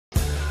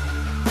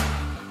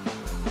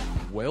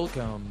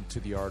Welcome to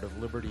The Art of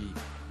Liberty,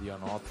 the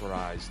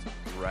unauthorized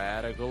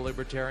radical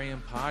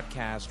libertarian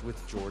podcast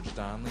with George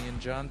Donnelly and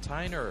John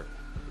Tyner.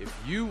 If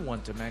you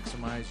want to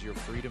maximize your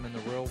freedom in the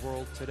real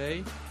world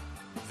today,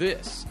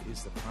 this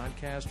is the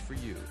podcast for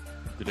you.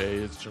 Today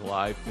is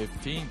July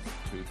 15th,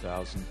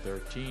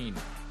 2013,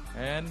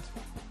 and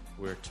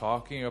we're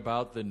talking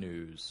about the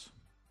news.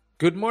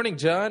 Good morning,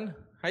 John.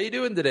 How you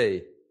doing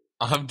today?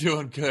 I'm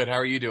doing good. How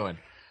are you doing?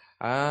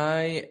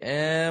 I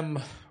am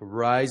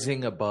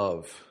rising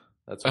above.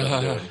 That's what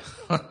I'm doing.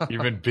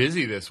 You've been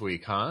busy this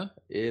week, huh?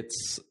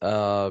 It's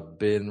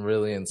been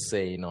really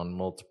insane on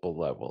multiple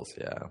levels,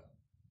 yeah.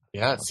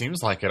 Yeah, it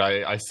seems like it.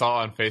 I saw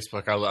on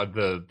Facebook, I love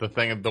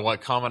the one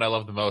comment I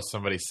love the most.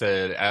 Somebody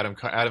said,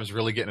 Adam's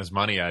really getting his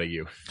money out of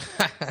you.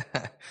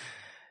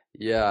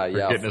 Yeah.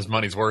 Getting his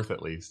money's worth,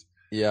 at least.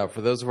 Yeah,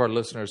 for those of our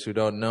listeners who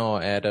don't know,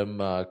 Adam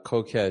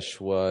Kokesh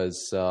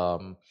was,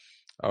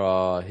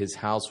 his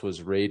house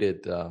was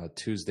raided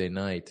Tuesday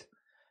night.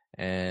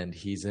 And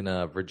he's in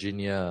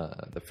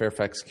Virginia, the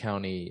Fairfax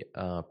County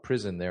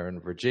prison there in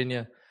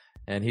Virginia.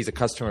 And he's a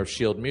customer of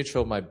Shield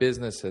Mutual, my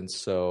business. And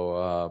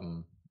so,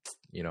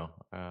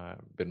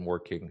 I've been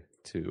working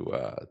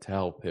to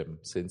help him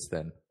since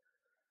then.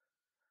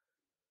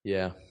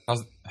 Yeah.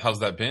 How's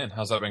that been?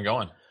 How's that been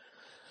going?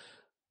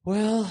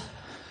 Well,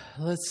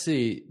 let's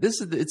see.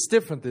 It's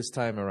different this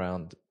time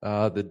around.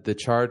 The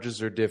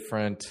charges are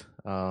different.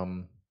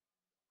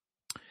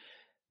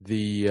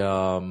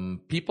 The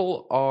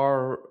people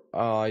are,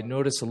 I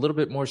notice, a little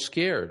bit more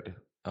scared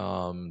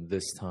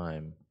this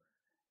time.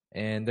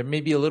 And there may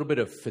be a little bit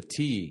of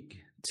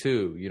fatigue,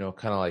 too.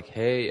 Kind of like,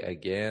 hey,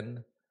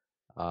 again.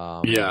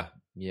 Yeah.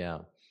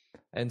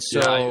 And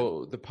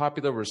so the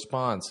popular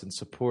response in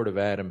support of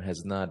Adam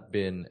has not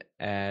been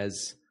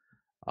as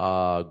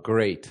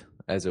great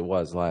as it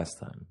was last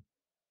time.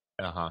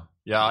 Uh-huh.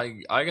 Yeah,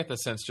 I get the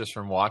sense just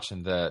from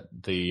watching that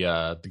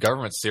the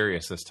government's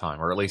serious this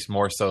time, or at least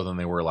more so than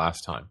they were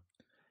last time.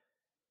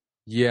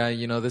 Yeah,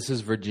 this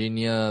is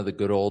Virginia, the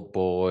good old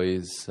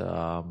boys,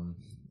 and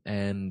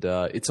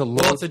it's a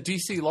law. Well, it's a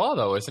D.C. law,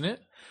 though, isn't it?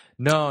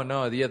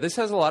 No. Yeah, this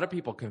has a lot of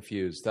people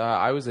confused.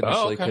 I was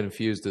initially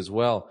confused as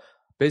well.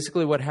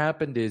 Basically, what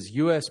happened is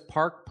U.S.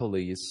 Park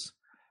Police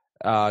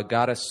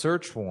got a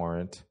search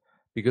warrant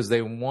because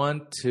they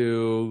want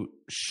to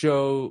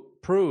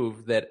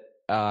prove that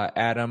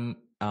Adam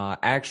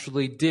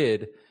actually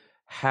did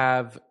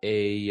have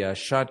a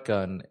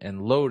shotgun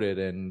and load it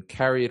and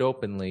carry it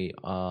openly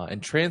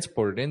and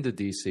transport it into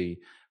D.C.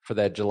 for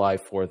that July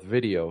 4th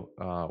video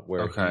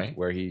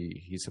where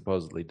he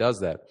supposedly does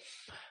that.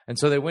 And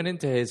so they went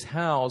into his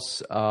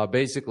house,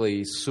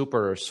 basically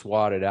super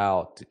swatted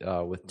out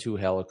with 2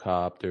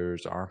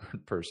 helicopters,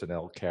 armored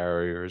personnel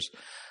carriers,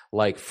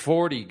 like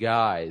 40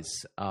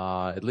 guys,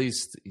 at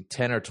least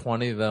 10 or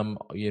 20 of them,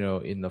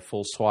 in the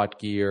full SWAT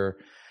gear.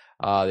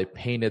 They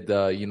painted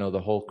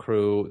the whole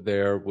crew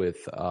there with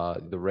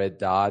the red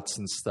dots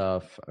and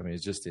stuff. I mean,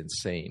 it's just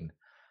insane.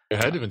 It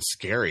had to have been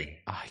scary.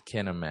 I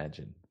can't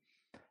imagine.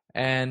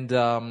 And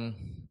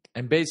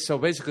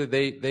basically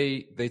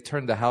they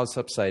turned the house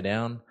upside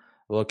down,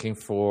 looking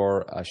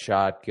for a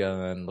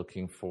shotgun,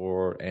 looking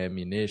for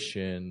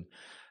ammunition,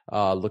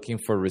 looking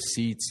for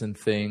receipts and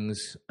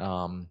things.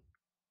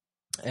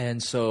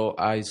 And so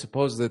I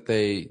suppose that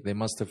they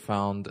must have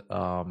found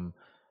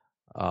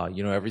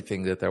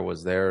everything that there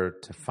was there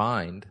to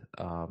find.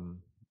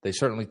 They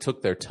certainly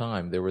took their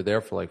time. They were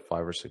there for like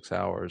 5 or 6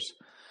 hours.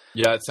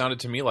 Yeah, it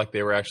sounded to me like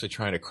they were actually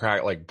trying to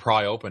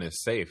pry open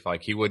his safe.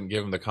 Like he wouldn't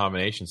give them the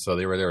combination, so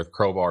they were there with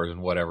crowbars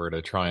and whatever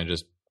to try and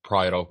just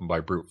pry it open by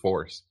brute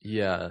force.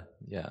 Yeah.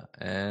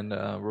 And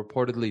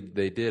reportedly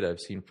they did. I've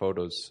seen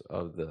photos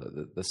of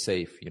the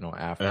safe,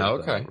 after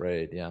the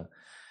raid. Yeah.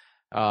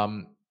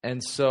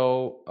 And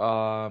so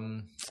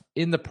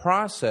in the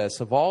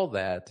process of all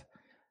that,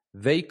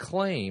 they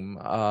claim,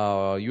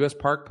 U.S.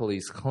 Park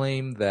Police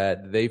claim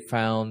that they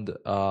found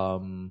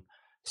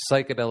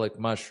psychedelic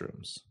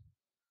mushrooms.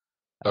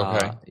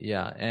 Okay.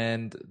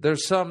 And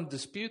there's some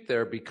dispute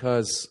there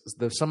because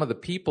some of the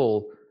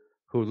people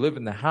who live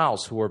in the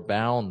house who were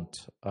bound,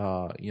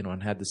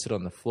 and had to sit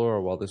on the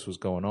floor while this was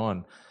going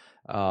on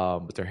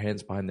with their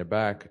hands behind their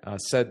back,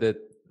 said that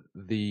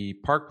the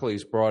Park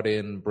Police brought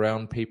in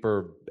brown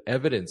paper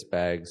evidence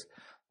bags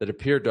that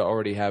appeared to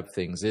already have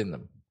things in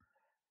them.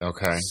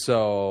 Okay.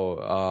 So,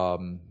 I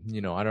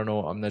don't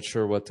know. I'm not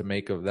sure what to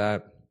make of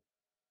that.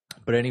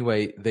 But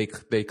anyway, they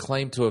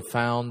claim to have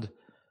found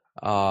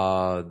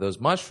those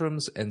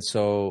mushrooms, and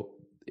so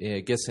I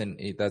guess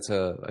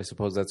I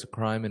suppose that's a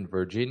crime in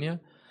Virginia.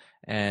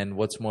 And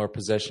what's more,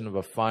 possession of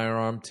a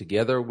firearm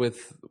together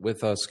with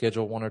a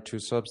Schedule 1 or 2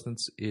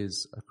 substance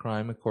is a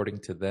crime according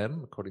to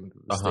them, according to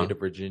the state of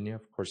Virginia.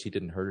 Of course, he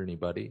didn't hurt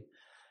anybody.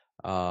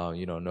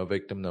 No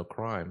victim, no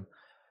crime.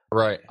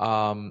 Right.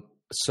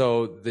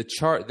 So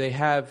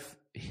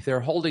they're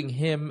holding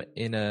him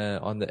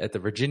at the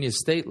Virginia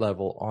state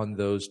level on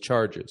those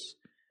charges.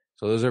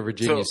 So those are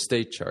Virginia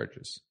state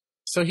charges.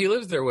 So he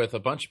lives there with a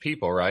bunch of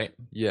people, right?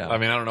 Yeah. I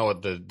mean, I don't know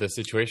what the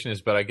situation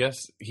is, but I guess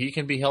he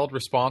can be held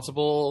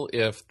responsible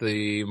if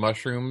the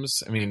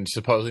mushrooms, I mean,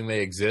 supposing they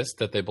exist,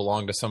 that they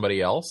belong to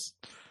somebody else.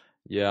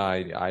 Yeah,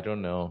 I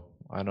don't know.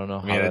 I don't know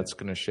how that's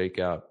going to shake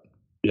out.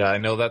 Yeah, I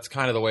know that's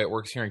kind of the way it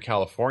works here in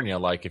California.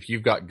 Like, if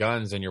you've got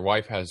guns and your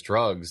wife has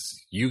drugs,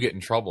 you get in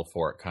trouble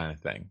for it, kind of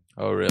thing.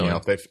 Oh, really? You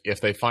know,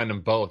 if they find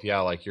them both,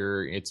 yeah, like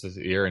you're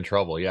in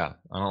trouble. Yeah,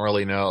 I don't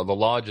really know. The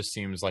law just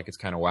seems like it's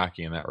kind of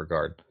wacky in that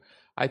regard.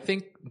 I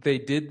think they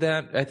did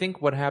that. I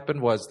think what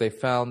happened was they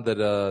found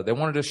that they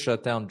wanted to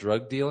shut down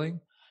drug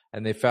dealing,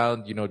 and they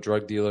found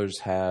drug dealers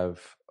have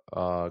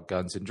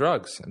guns and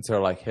drugs, and so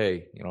they're like,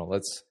 hey,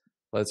 let's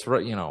let's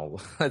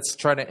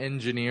try to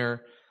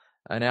engineer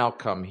an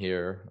outcome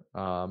here,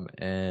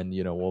 and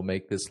we'll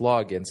make this law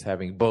against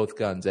having both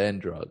guns and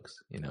drugs.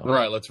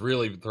 Right? Let's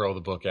really throw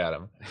the book at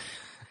him.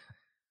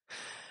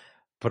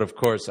 But of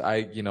course,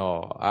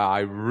 I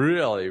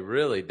really,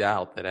 really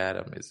doubt that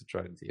Adam is a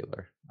drug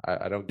dealer.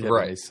 I don't get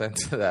any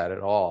sense of that at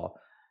all.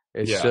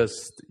 It's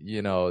just,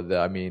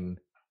 I mean,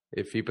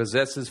 if he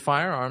possesses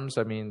firearms,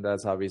 I mean,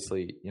 that's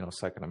obviously,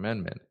 Second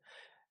Amendment.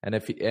 And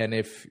if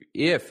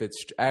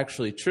it's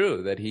actually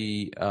true that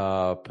he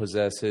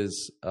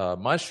possesses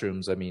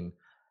mushrooms, I mean,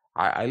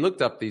 I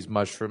looked up these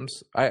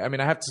mushrooms. I mean,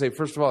 I have to say,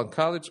 first of all, in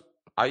college,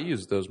 I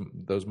used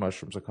those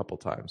mushrooms a couple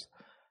times,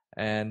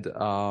 and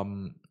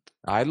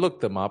I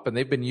looked them up, and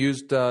they've been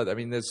used. I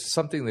mean, there's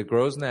something that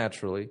grows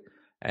naturally,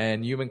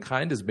 and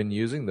humankind has been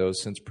using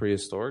those since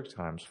prehistoric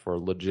times for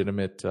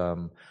legitimate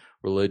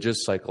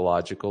religious,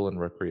 psychological, and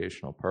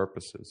recreational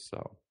purposes.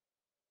 So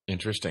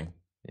interesting.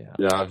 Yeah.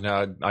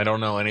 No, I don't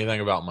know anything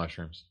about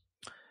mushrooms.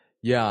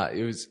 Yeah,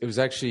 it was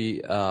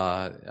actually,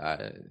 I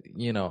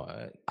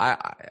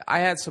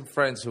had some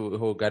friends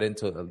who got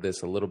into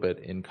this a little bit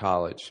in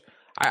college.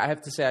 I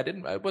have to say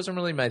it wasn't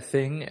really my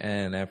thing.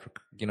 And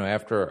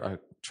after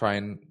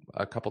trying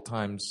a couple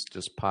times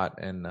just pot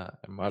and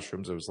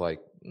mushrooms, it was like,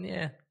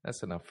 yeah,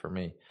 that's enough for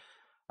me.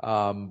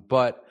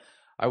 But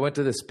I went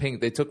to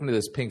they took me to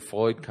this Pink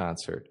Floyd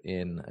concert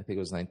in, I think it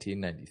was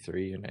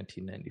 1993 or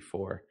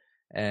 1994.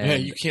 And yeah,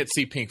 you can't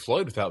see Pink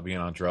Floyd without being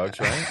on drugs,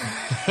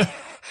 right?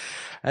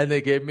 And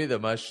they gave me the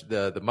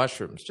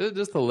mushrooms,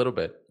 just a little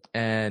bit,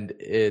 and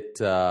it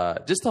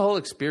just the whole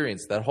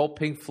experience, that whole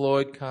Pink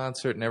Floyd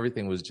concert and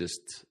everything was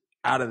just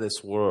out of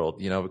this world,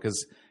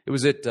 because it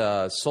was at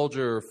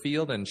Soldier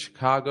Field in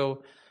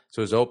Chicago,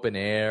 so it was open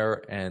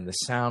air and the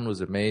sound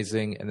was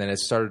amazing, and then it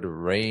started to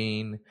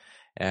rain,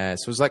 and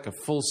so it was like a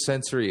full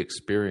sensory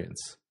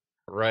experience.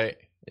 Right.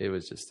 It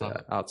was just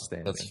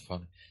outstanding. That's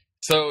fun.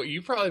 So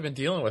you've probably been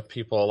dealing with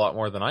people a lot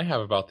more than I have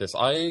about this.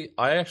 I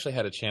actually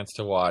had a chance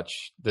to watch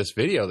this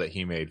video that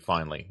he made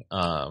finally.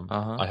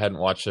 I hadn't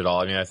watched it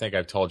all. I mean, I think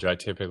I've told you I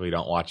typically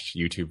don't watch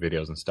YouTube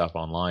videos and stuff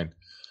online.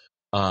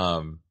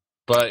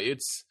 But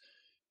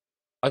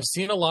I've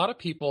seen a lot of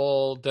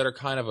people that are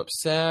kind of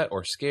upset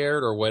or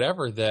scared or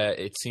whatever that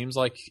it seems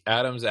like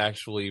Adam's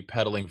actually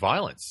peddling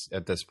violence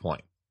at this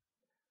point.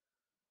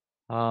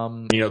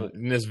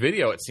 In this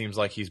video, it seems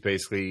like he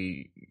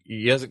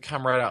doesn't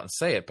come right out and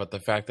say it, but the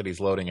fact that he's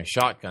loading a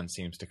shotgun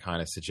seems to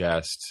kind of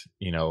suggest,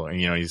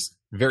 he's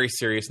very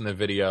serious in the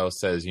video,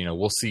 says,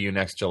 we'll see you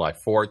next July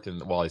 4th,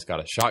 and while he's got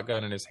a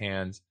shotgun in his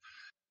hands.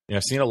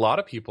 I've seen a lot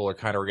of people are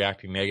kind of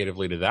reacting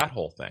negatively to that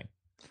whole thing.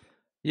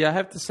 Yeah, I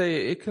have to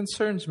say it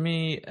concerns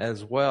me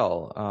as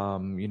well.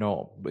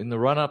 In the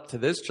run up to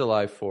this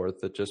July 4th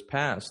that just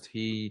passed,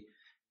 he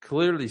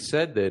clearly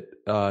said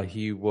that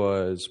he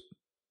was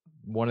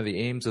one of the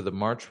aims of the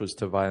march was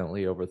to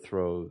violently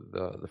overthrow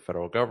the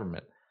federal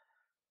government.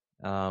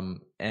 I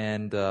mean,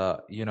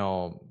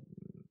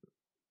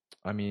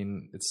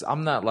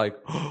 I'm not like,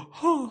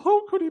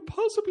 how could he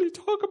possibly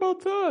talk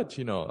about that?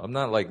 I'm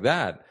not like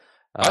that.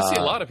 I see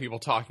a lot of people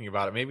talking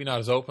about it, maybe not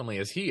as openly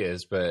as he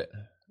is, but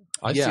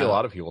I see a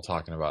lot of people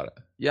talking about it.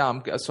 Yeah. I'm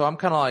kind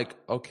of like,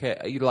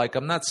 okay, like,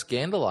 I'm not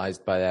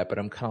scandalized by that, but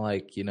I'm kind of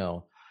like,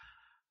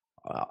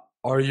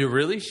 are you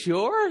really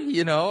sure? Are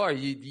you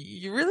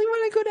really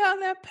want to go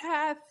down that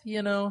path?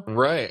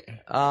 Right.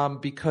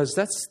 Because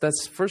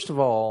that's first of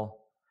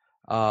all,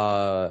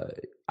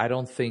 I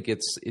don't think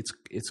it's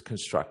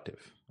constructive.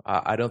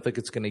 I don't think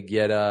it's going to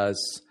get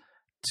us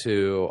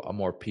to a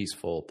more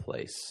peaceful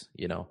place.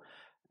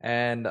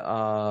 And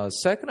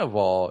second of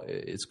all,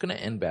 it's going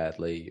to end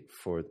badly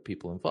for the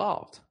people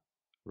involved.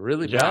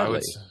 Really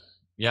badly.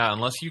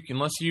 Unless you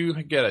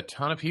get a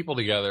ton of people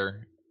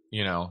together,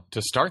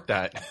 to start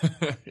that,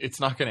 it's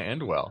not going to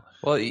end well.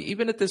 Well,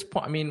 even at this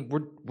point, I mean,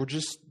 we're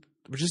just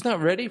not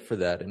ready for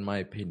that, in my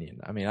opinion.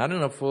 I mean, I don't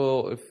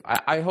know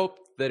I hope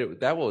that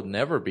that will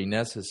never be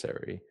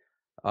necessary.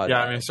 I mean,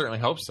 I certainly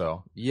hope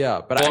so. Yeah,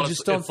 but I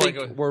just don't think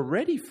we're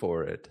ready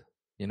for it.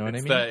 You know what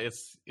I mean?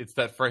 It's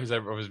that phrase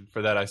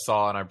I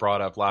saw and I brought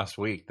up last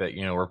week that,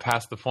 we're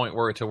past the point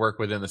where to work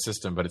within the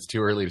system, but it's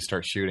too early to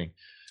start shooting.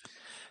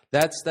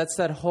 That's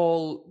that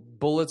whole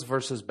bullets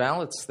versus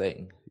ballots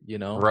thing,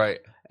 Right.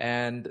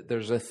 And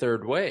there's a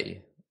third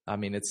way. I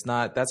mean, it's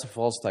not. That's a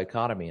false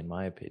dichotomy, in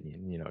my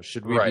opinion.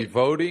 Should we be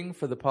voting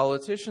for the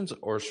politicians,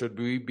 or should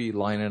we be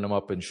lining them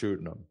up and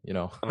shooting them?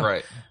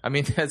 Right. I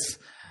mean, that's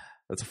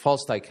a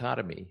false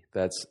dichotomy.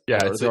 It's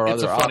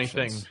a funny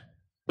thing.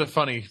 It's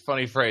a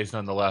funny phrase,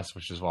 nonetheless,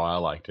 which is why I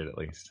liked it at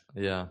least.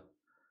 Yeah.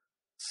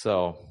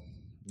 So,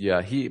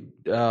 yeah,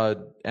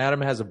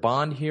 Adam has a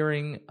bond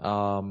hearing.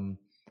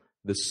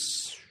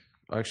 This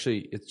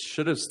actually, it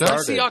should have started.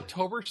 Did I see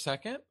October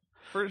 2nd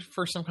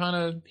for some kind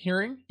of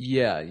hearing?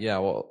 Yeah.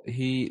 Well,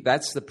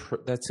 that's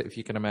if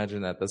you can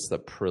imagine that's the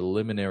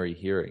preliminary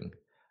hearing.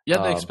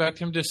 Yeah, they expect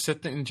him to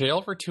sit in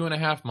jail for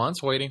 2.5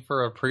 months waiting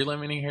for a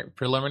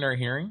preliminary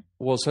hearing.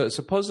 Well, so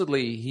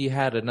supposedly he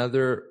had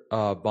another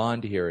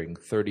bond hearing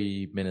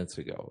 30 minutes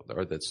ago,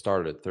 or that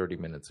started 30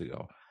 minutes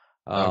ago.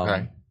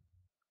 Okay.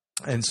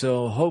 And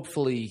so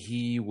hopefully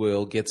he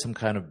will get some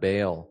kind of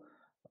bail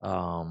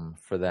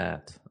for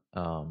that.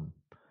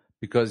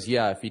 Because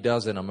if he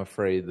doesn't, I'm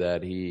afraid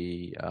that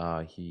he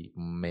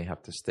may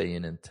have to stay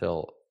in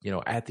until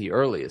at the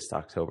earliest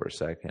October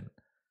 2nd.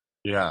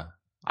 Yeah.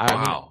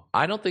 Wow.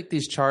 I don't think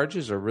these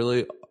charges are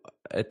really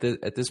at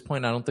this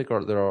point. I don't think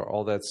they're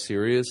all that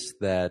serious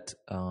that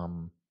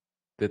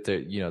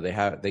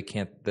they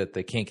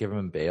can't give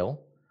him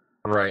bail.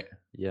 Right.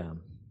 Yeah.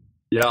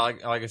 Yeah.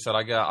 Like I said,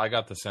 I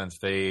got the sense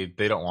they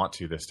don't want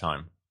to this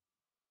time.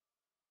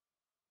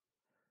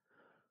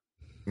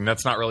 And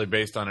that's not really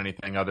based on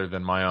anything other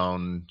than my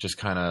own just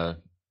kind of,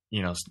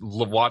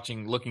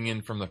 looking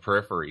in from the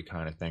periphery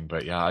kind of thing.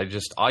 But yeah,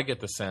 I get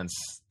the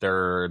sense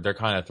they're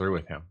kind of through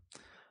with him.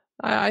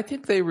 I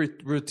think they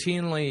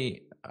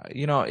routinely,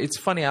 it's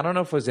funny. I don't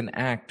know if it was an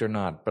act or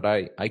not, but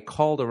I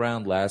called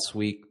around last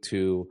week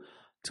to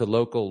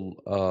local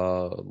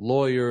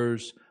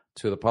lawyers,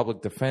 to the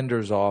public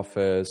defender's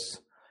office,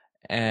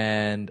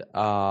 and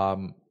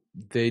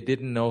they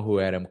didn't know who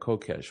Adam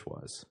Kokesh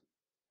was.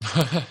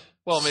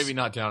 Well, maybe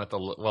not down at the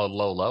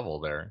low level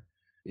there.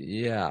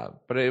 Yeah,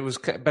 but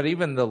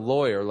even the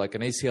lawyer, like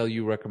an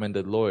ACLU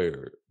recommended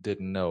lawyer,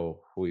 didn't know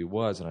who he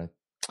was, and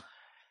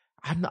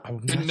I'm not know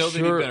sure. that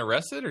he'd been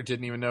arrested, or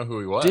didn't even know who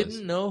he was.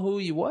 Didn't know who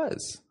he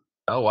was.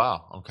 Oh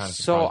wow, I'm kind of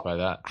surprised by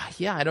that.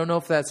 Yeah, I don't know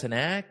if that's an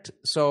act.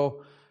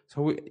 So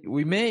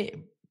we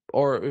may,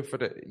 or if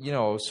it,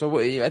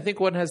 I think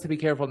one has to be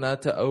careful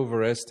not to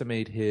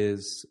overestimate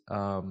his,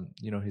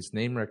 his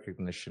name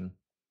recognition.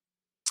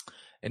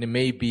 And it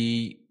may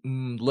be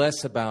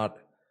less about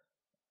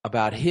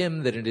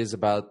him than it is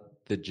about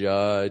the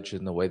judge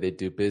and the way they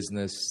do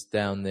business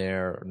down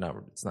there.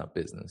 No, it's not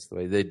business. The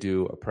way they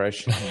do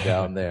oppression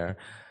down there.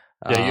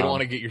 Yeah, you don't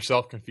want to get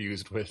yourself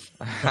confused with.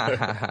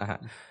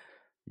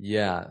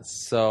 Yeah,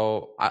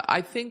 so I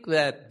think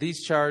that the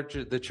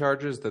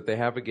charges that they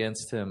have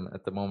against him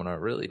at the moment are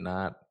really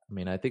not. I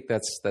mean, I think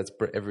that's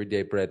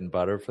everyday bread and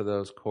butter for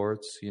those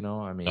courts.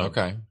 I mean,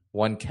 okay.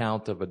 One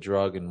count of a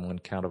drug and one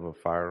count of a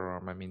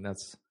firearm. I mean,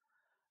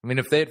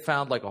 if they had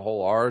found like a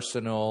whole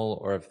arsenal,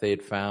 or if they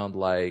had found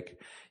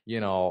like, a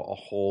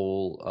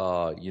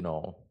whole,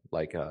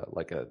 like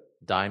a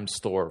dime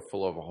store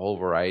full of a whole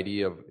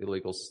variety of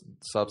illegal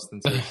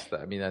substances,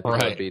 I mean, I think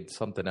that'd be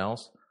something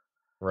else.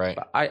 Right.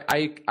 But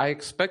I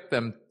expect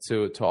them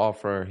to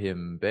offer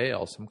him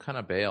bail, some kind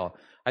of bail.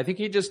 I think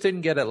he just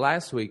didn't get it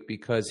last week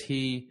because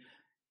he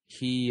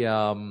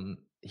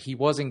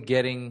wasn't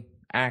getting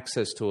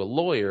access to a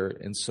lawyer,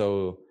 and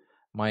so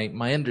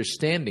my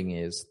understanding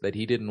is that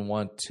he didn't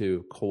want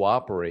to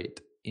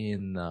cooperate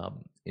in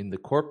the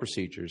court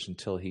procedures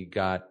until he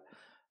got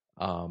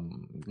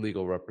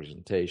legal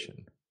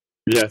representation.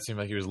 Yeah, it seemed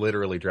like he was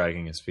literally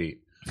dragging his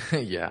feet.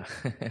 Yeah.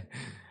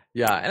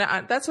 Yeah,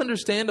 and that's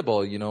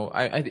understandable.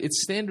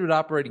 It's standard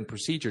operating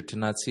procedure to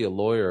not see a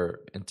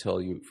lawyer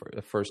until you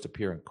first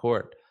appear in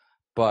court.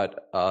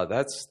 But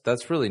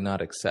that's really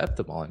not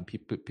acceptable, and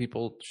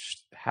people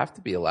have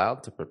to be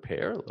allowed to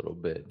prepare a little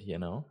bit,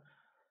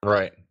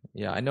 Right.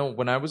 Yeah, I know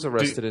when I was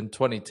arrested in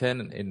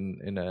 2010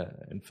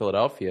 in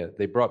Philadelphia,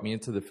 they brought me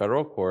into the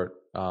federal court.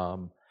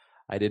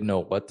 I didn't know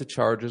what the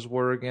charges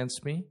were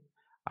against me.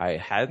 I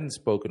hadn't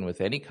spoken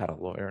with any kind of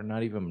lawyer,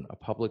 not even a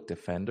public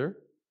defender.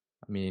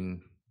 I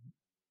mean,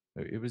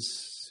 it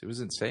was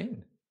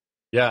insane.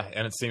 Yeah,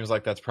 and it seems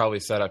like that's probably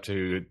set up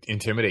to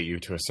intimidate you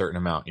to a certain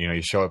amount.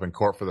 You show up in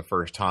court for the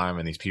first time,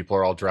 and these people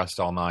are all dressed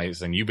all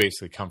nice, and you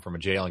basically come from a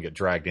jail and get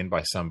dragged in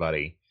by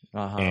somebody,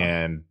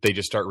 and they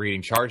just start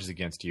reading charges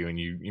against you, and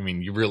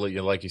you really,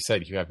 like you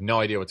said, you have no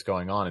idea what's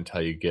going on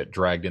until you get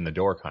dragged in the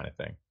door, kind of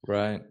thing.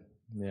 Right.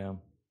 Yeah.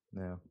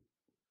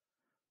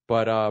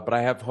 But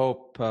I have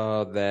hope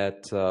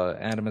that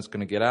Adam is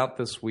going to get out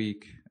this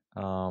week,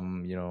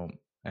 and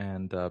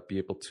be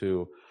able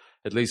to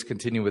at least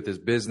continue with his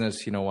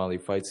business, while he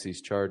fights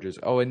these charges.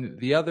 Oh, and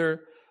the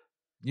other,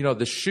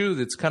 the shoe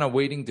that's kind of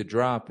waiting to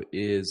drop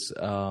is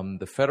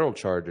the federal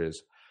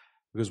charges,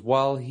 because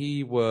while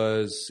he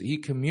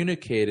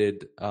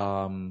communicated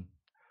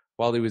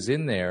while he was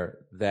in there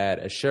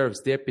that a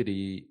sheriff's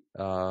deputy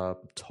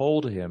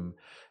told him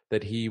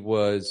that he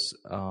was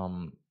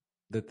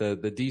that the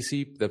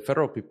DC, the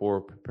federal people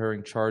were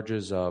preparing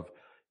charges of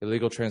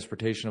illegal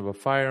transportation of a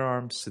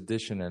firearm,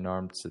 sedition, and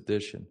armed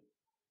sedition.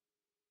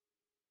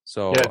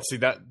 So yeah, see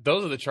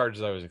those are the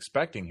charges I was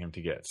expecting him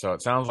to get. So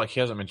it sounds like he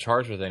hasn't been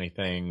charged with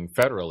anything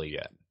federally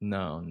yet.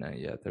 No, not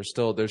yet. They're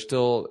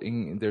still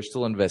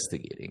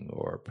investigating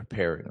or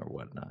preparing or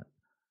whatnot.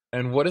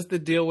 And what is the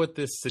deal with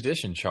this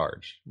sedition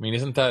charge? I mean,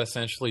 isn't that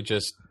essentially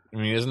just? I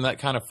mean, isn't that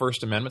kind of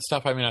First Amendment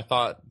stuff? I mean, I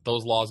thought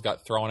those laws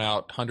got thrown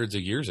out hundreds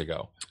of years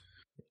ago.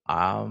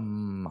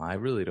 I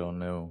really don't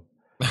know.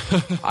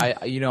 I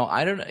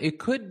don't know. It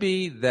could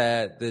be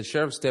that the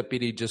sheriff's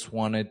deputy just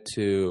wanted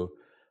to,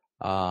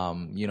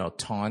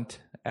 taunt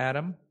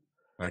Adam.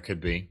 That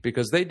could be.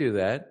 Because they do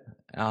that.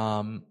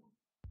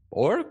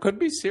 Or it could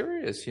be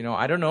serious.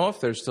 I don't know if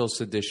there's still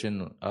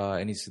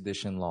any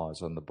sedition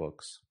laws on the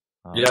books.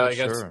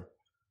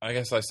 I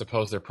guess I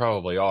suppose there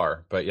probably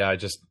are. But yeah,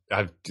 it's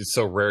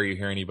so rare you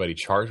hear anybody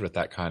charged with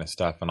that kind of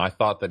stuff. And I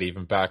thought that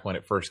even back when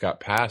it first got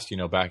passed,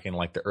 back in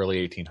like the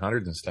early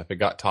 1800s and stuff, it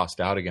got tossed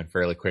out again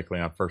fairly quickly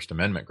on First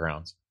Amendment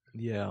grounds.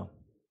 Yeah.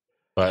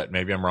 But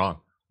maybe I'm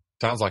wrong.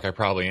 Sounds like I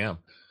probably am.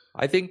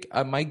 I think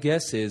my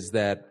guess is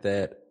that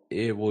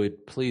it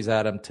would please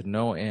Adam to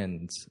no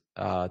end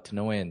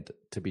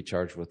to be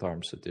charged with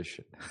armed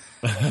sedition,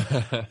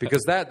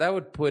 because that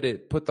would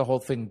put the whole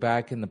thing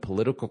back in the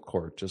political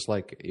court, just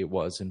like it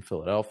was in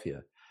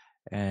Philadelphia,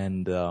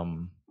 and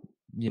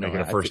make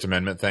it a First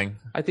Amendment thing.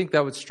 I think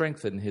that would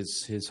strengthen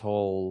his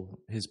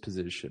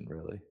position,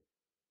 really.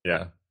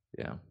 Yeah.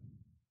 Yeah.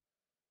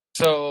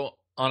 So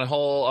on a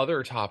whole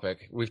other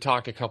topic, we've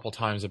talked a couple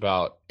times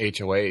about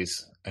HOAs.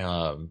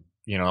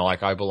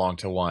 Like I belong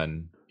to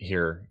one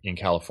here in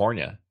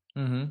California.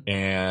 Mm-hmm.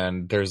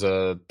 And there's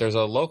a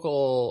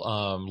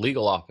local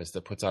legal office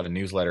that puts out a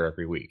newsletter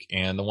every week.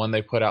 And the one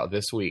they put out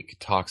this week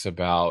talks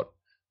about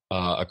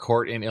a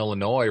court in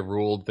Illinois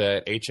ruled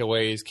that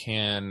HOAs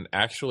can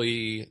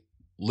actually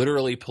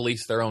literally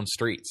police their own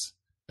streets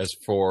as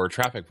for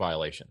traffic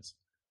violations.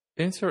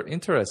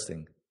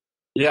 Interesting.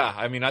 Yeah,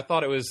 I mean,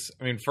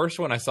 first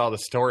when I saw the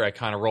story, I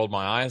kind of rolled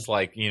my eyes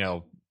like,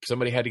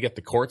 somebody had to get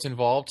the courts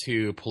involved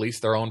to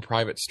police their own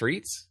private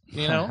streets,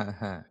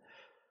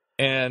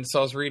 And so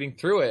I was reading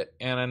through it,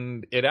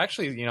 and it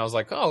actually, I was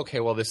like, oh,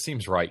 okay, well, this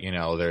seems right.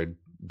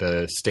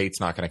 The state's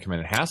not going to come in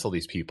and hassle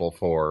these people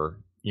for,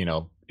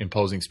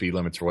 imposing speed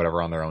limits or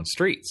whatever on their own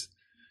streets.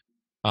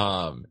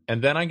 And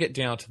then I get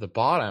down to the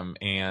bottom,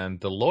 and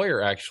the lawyer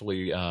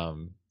actually,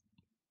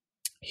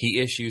 he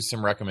issues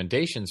some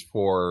recommendations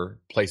for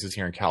places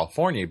here in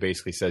California. He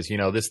basically says,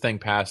 this thing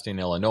passed in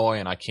Illinois,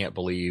 and I can't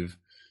believe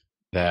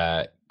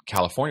that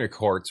California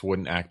courts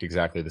wouldn't act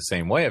exactly the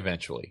same way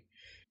eventually.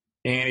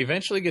 And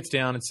eventually gets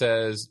down and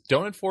says,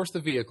 don't enforce the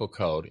vehicle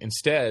code.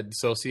 Instead,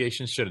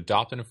 associations should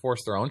adopt and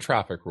enforce their own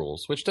traffic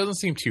rules, which doesn't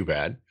seem too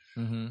bad.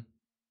 Mm-hmm.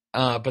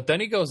 But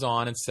then he goes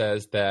on and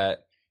says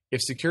that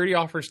if security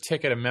offers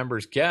ticket a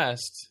member's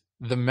guest,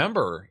 the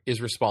member is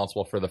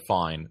responsible for the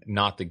fine,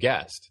 not the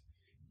guest.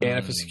 And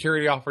if a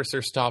security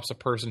officer stops a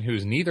person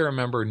who's neither a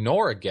member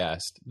nor a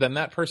guest, then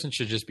that person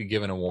should just be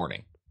given a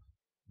warning.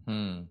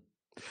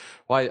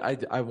 Well,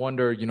 I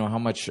wonder, how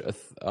much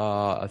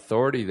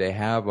authority they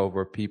have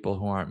over people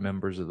who aren't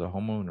members of the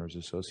homeowners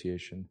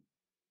association.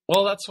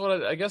 Well,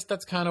 I guess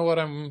that's kind of what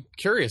I'm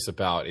curious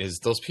about, is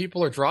those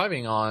people are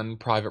driving on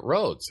private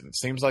roads. And it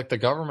seems like the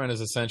government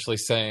is essentially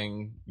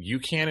saying you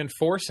can't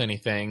enforce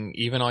anything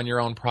even on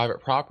your own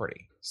private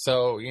property.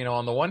 So,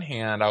 on the one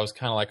hand, I was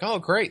kind of like, oh,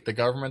 great, the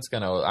government's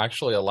going to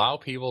actually allow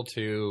people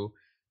to,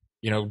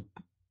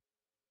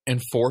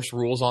 enforce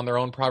rules on their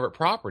own private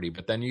property.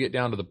 But then you get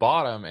down to the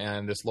bottom,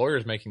 and this lawyer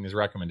is making these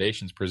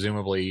recommendations,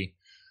 presumably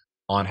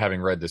on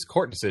having read this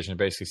court decision,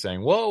 basically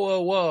saying,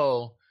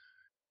 whoa,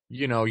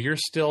 you're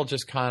still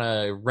just kind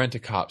of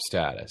rent-a-cop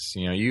status.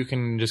 You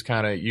can just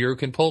you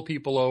can pull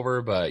people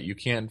over, but you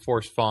can't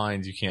enforce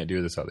fines. You can't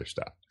do this other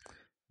stuff.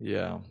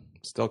 Yeah,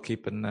 still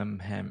keeping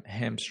them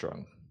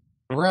hamstrung.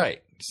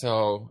 Right.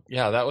 So,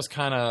 yeah, that was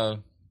kind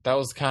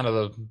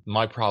of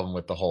my problem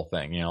with the whole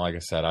thing. Like I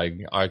said,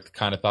 I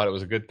kind of thought it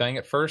was a good thing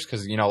at first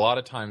because, a lot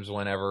of times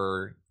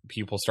whenever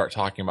people start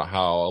talking about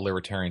how a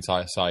libertarian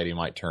society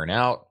might turn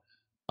out,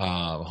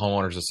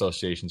 homeowners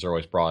associations are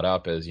always brought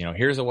up as,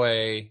 here's a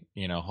way,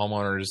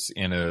 homeowners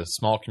in a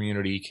small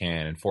community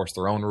can enforce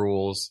their own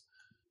rules,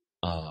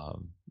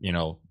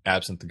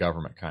 absent the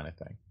government kind of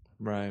thing.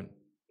 Right.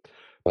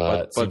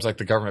 But it seems like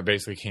the government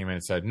basically came in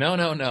and said,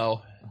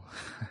 no.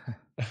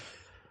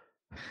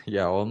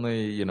 Yeah,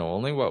 only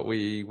what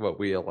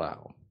we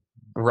allow.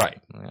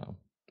 Right. Yeah.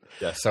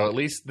 Yeah. So at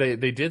least they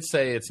did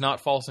say it's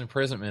not false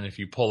imprisonment if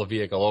you pull a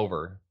vehicle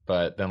over.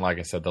 But then, like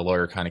I said, the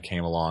lawyer kind of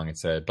came along and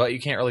said, but you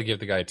can't really give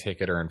the guy a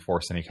ticket or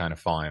enforce any kind of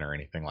fine or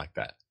anything like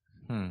that.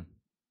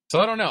 So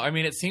I don't know. I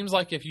mean, it seems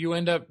like if you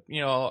end up,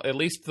 at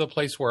least the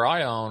place where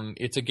I own,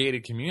 it's a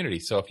gated community.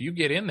 So if you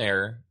get in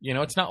there,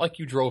 it's not like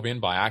you drove in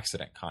by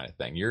accident kind of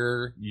thing.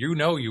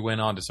 You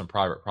went onto some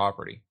private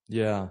property.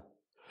 Yeah.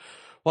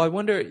 Well, I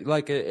wonder,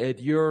 like at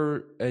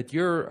your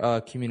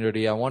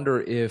community, I wonder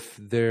if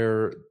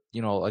they're,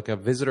 like a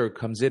visitor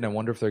comes in. I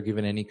wonder if they're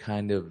given any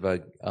kind of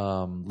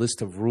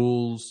list of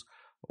rules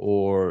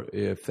or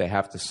if they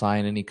have to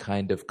sign any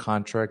kind of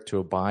contract to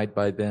abide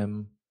by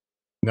them?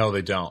 No,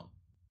 they don't.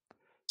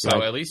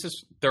 So at least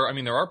there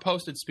are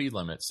posted speed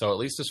limits. So at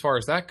least as far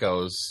as that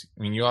goes,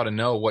 I mean, you ought to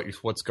know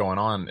what's going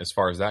on as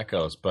far as that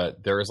goes.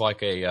 But there is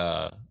like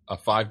a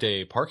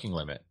 5-day parking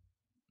limit.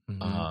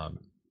 Mm-hmm.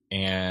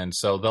 And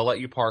so they'll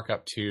let you park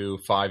up to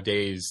 5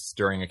 days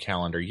during a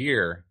calendar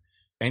year.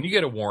 And you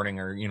get a warning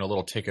or, a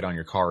little ticket on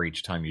your car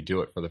each time you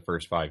do it for the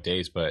first 5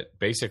 days. But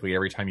basically,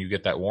 every time you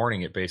get that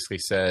warning, it basically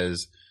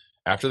says,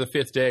 after the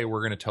 5th day,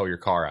 we're going to tow your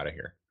car out of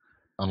here.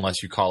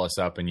 Unless you call us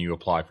up and you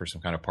apply for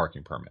some kind of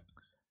parking permit.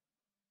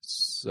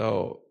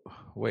 So,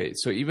 wait.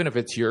 So even if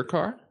it's your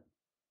car?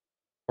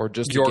 Or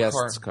just your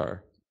guest's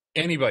car?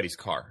 Anybody's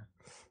car.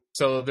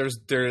 So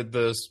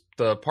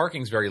the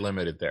parking's very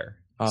limited there.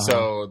 Uh-huh.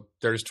 So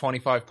there's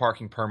 25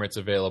 parking permits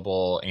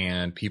available,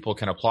 and people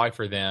can apply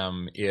for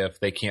them if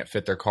they can't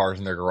fit their cars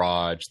in their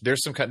garage.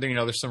 There's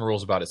some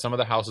rules about it. Some of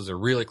the houses are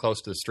really close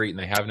to the street, and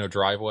they have no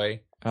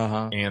driveway.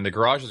 Uh-huh. And the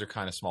garages are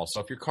kind of small. So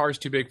if your car is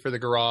too big for the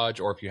garage,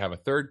 or if you have a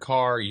third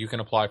car, you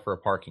can apply for a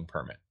parking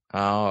permit.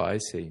 Oh, I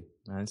see.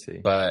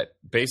 But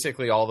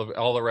basically, all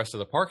the rest of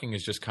the parking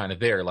is just kind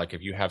of there. Like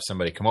if you have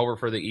somebody come over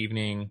for the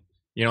evening,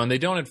 and they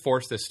don't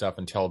enforce this stuff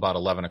until about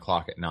 11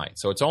 o'clock at night.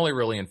 So it's only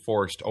really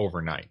enforced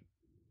overnight.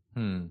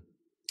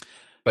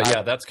 But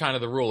yeah, that's kind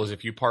of the rule. Is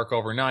if you park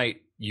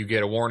overnight, you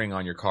get a warning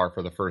on your car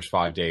for the first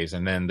 5 days,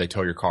 and then they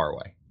tow your car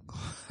away.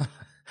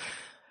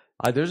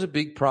 There's a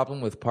big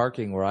problem with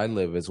parking where I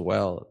live as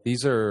well.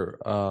 This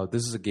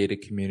is a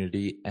gated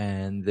community,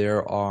 and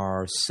there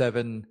are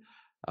 7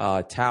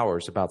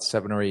 towers, about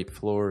 7 or 8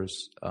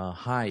 floors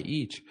high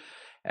each.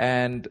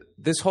 And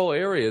this whole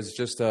area is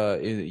just,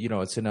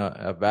 it's in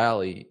a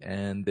valley,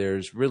 and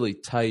there's really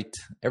tight,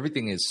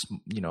 everything is,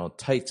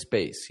 tight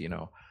space,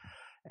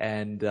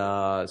 And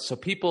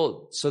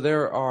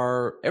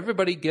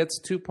everybody gets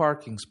 2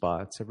 parking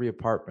spots, every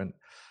apartment.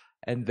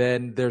 And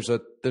then there's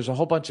a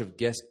whole bunch of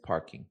guest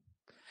parking.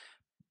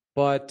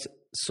 But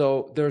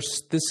so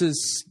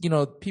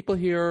people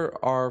here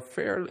are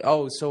fairly,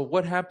 so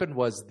what happened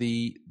was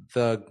the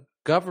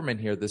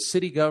government here, the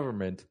city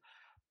government,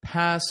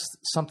 passed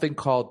something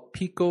called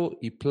pico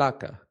y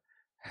placa.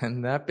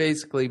 And that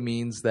basically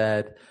means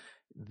that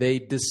they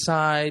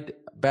decide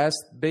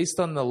based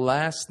on the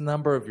last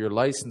number of your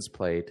license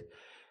plate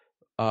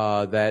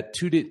that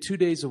 2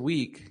 days a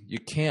week you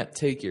can't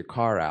take your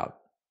car out.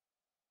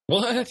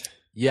 What?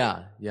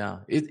 Yeah.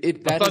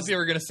 I thought they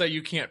were going to say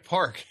you can't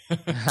park.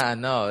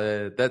 No,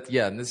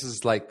 and this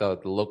is like the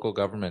local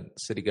government,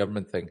 city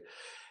government thing,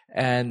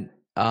 and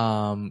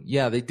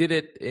they did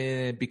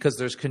it because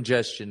there's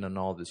congestion on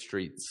all the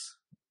streets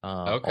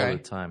all the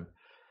time,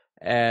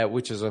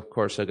 which is of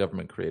course a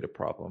government created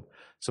problem.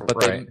 So,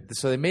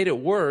 they made it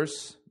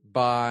worse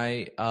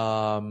by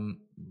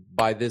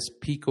this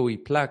pico y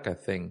placa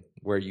thing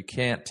where you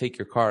can't take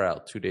your car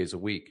out 2 days a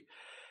week.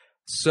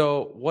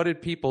 So what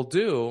did people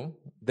do?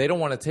 They don't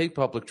want to take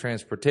public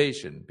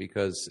transportation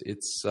because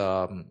it's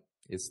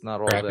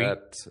not all crappy.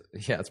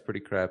 It's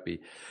pretty crappy.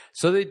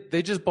 So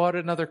they just bought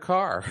another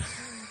car.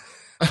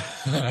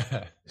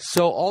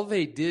 So all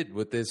they did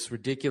with this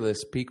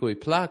ridiculous pico y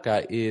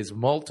placa is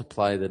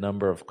multiply the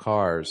number of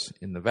cars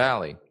in the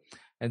valley.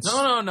 And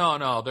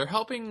no. They're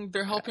helping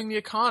the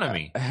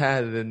economy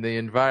and the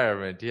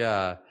environment.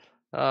 Yeah.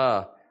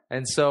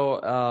 And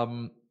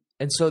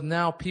so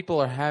now people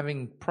are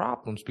having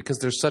problems because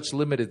there's such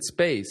limited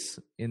space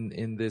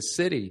in this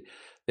city.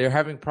 They're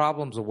having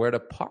problems of where to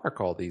park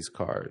all these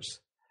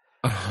cars.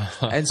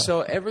 And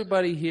so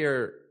everybody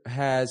here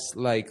has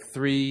like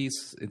 3,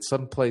 in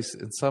some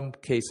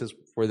cases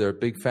where there are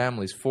big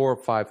families, 4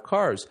 or 5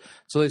 cars.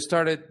 So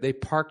they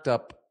parked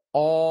up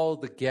all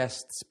the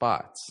guest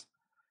spots,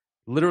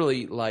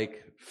 literally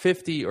like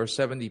 50 or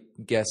 70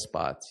 guest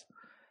spots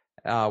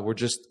were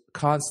just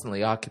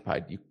constantly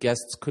occupied.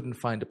 Guests couldn't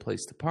find a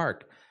place to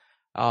park.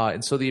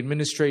 And so the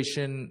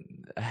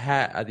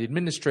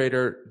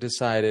administrator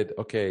decided,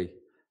 okay,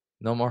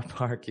 no more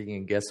parking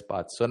in guest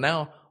spots. So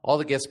now all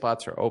the guest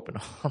spots are open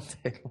all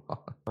day long.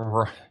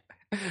 Right.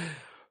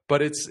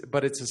 But it's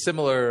a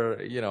similar,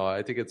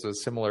 I think it's a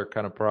similar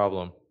kind of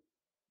problem.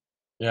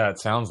 Yeah,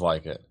 it sounds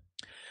like it.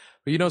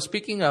 But,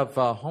 speaking of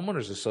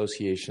homeowners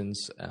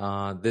associations,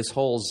 this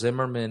whole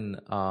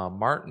Zimmerman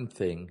Martin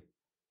thing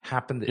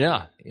happened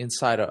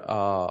inside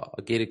a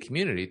gated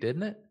community,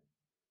 didn't it?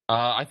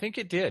 I think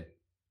it did.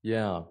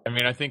 Yeah. I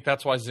mean, I think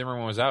that's why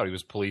Zimmerman was out. He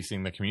was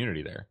policing the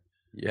community there.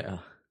 Yeah.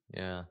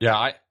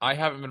 Yeah, I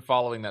haven't been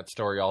following that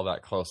story all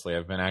that closely.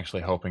 I've been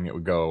actually hoping it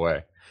would go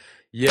away.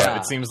 Yeah. But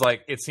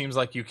it seems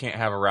like you can't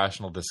have a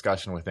rational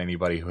discussion with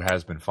anybody who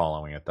has been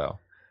following it, though.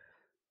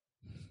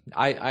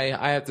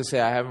 I have to say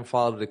I haven't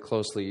followed it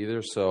closely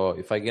either. So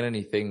if I get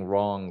anything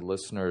wrong,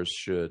 listeners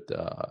should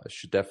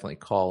definitely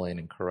call in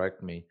and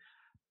correct me.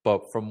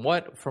 But from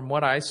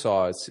what I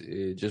saw,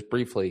 it just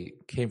briefly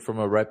came from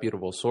a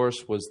reputable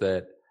source, was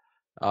that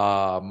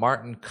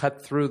Martin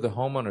cut through the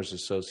homeowners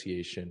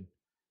association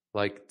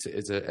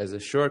as a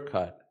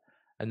shortcut,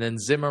 and then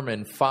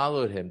Zimmerman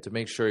followed him to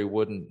make sure he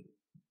wouldn't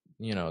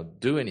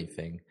do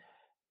anything.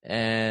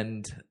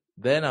 And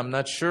then I'm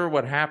not sure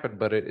what happened,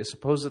 but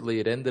supposedly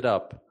it ended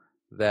up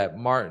that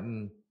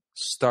Martin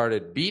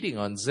started beating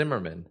on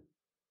Zimmerman,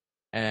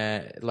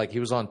 and like he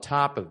was on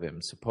top of him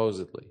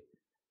supposedly.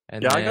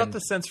 And I got the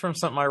sense from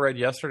something I read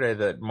yesterday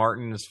that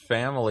Martin's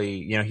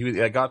family,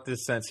 I got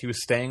this sense he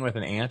was staying with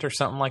an aunt or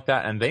something like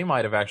that, and they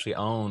might have actually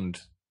owned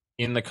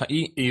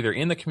either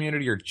in the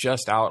community or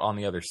just out on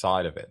the other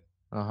side of it.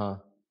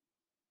 But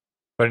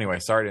anyway,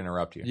 sorry to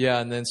interrupt you. Yeah,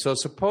 and then so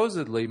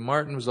supposedly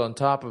Martin was on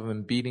top of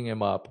him, beating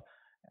him up,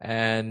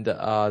 and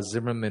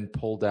Zimmerman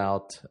pulled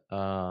out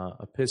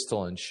a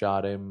pistol and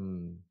shot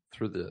him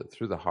through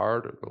the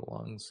heart or the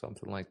lungs,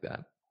 something like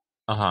that.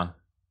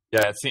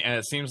 Yeah,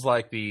 it seems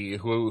like the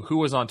who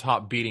was on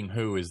top beating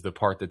who is the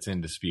part that's in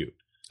dispute.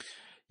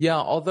 Yeah,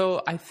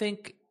 although I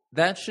think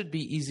that should be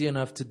easy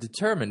enough to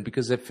determine,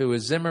 because if it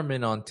was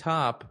Zimmerman on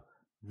top,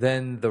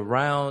 then the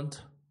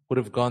round would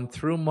have gone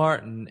through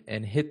Martin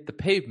and hit the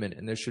pavement,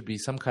 and there should be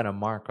some kind of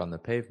mark on the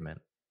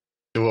pavement.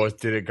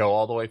 Did it go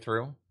all the way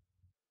through?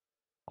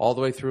 All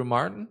the way through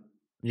Martin?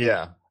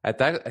 Yeah. At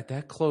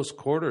that close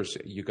quarters,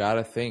 you got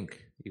to think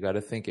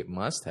it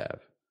must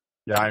have.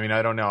 Yeah, I mean,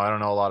 I don't know. I don't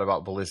know a lot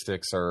about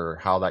ballistics or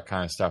how that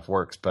kind of stuff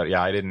works, but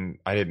yeah, I didn't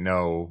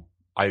know.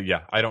 I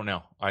don't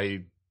know.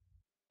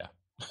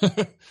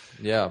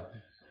 Yeah.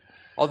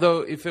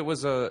 Although if it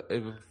was a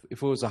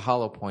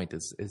hollow point,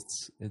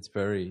 it's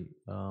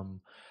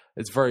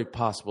very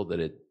possible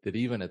that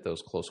even at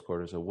those close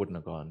quarters, it wouldn't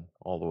have gone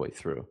all the way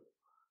through.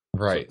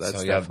 Right. So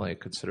that's definitely a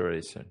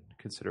consideration.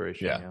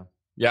 Yeah.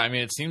 Yeah, I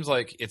mean, it seems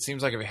like if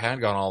it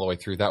had gone all the way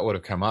through, that would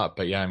have come up.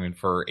 But yeah, I mean,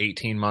 for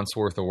 18 months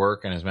worth of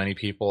work and as many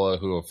people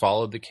who have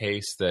followed the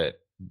case, that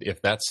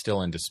if that's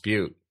still in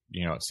dispute,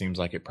 it seems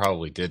like it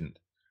probably didn't.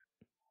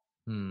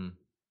 Yeah,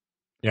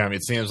 I mean,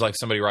 it seems like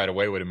somebody right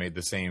away would have made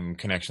the same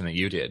connection that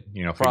you did.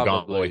 If we'd gone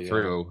all the way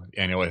through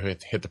and it would have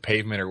hit the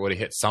pavement or would have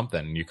hit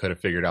something, you could have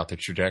figured out the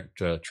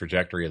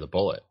trajectory of the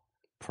bullet.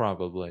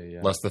 Probably, yeah.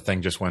 Unless the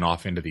thing just went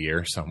off into the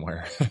air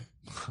somewhere.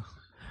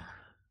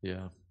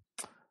 Yeah.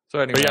 So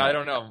anyway, but yeah, I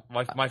don't know.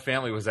 My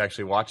family was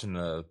actually watching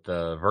the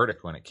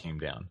verdict when it came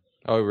down.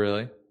 Oh,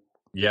 really?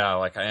 Yeah,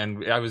 I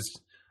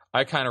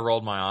kind of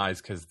rolled my eyes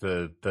because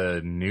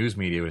the news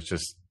media was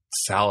just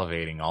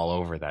salivating all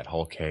over that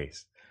whole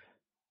case.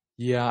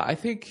 Yeah, I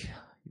think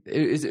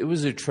it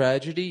was a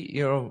tragedy.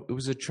 It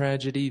was a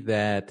tragedy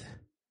that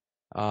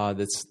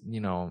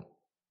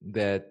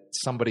that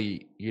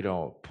somebody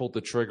pulled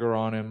the trigger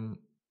on him,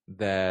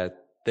 that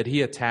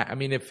he attacked. I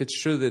mean, if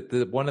it's true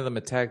that one of them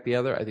attacked the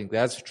other, I think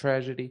that's a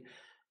tragedy.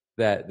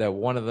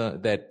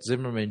 That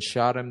Zimmerman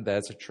shot him,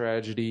 that's a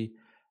tragedy.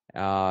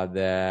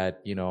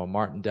 That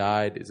Martin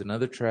died is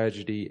another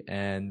tragedy,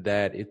 and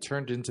that it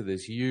turned into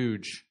this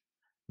huge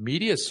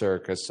media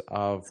circus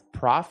of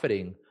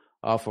profiting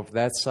off of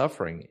that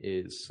suffering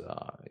is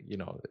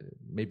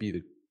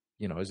maybe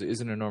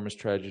is an enormous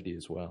tragedy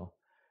as well.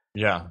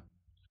 Yeah.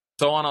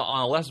 So on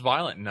a less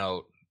violent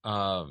note,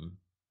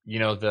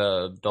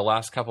 the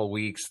last couple of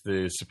weeks,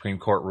 the Supreme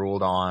Court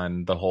ruled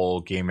on the whole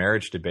gay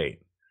marriage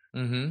debate.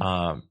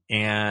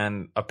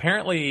 And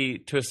apparently,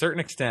 to a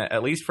certain extent,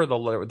 at least there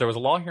was a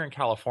law here in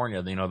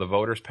California. The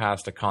voters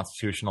passed a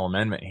constitutional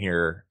amendment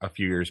here a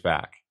few years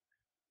back,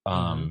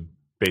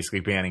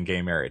 basically banning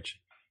gay marriage.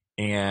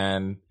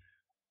 And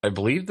I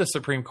believe the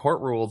Supreme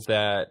Court ruled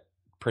that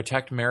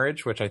Protect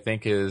Marriage, which I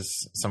think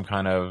is some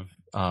kind of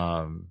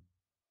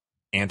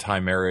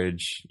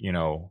anti-marriage,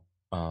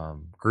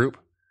 group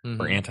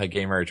or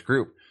anti-gay marriage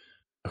group,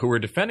 who were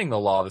defending the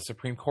law. The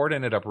Supreme Court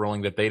ended up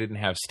ruling that they didn't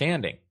have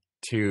standing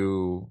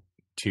to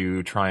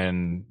try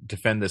and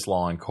defend this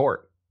law in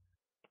court,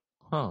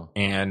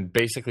 and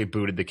basically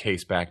booted the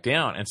case back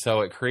down. And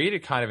so it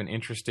created kind of an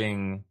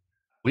interesting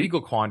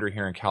legal quandary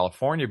here in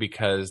California,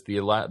 because the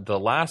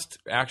last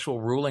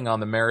actual ruling on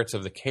the merits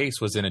of the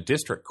case was in a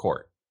district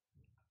court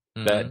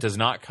that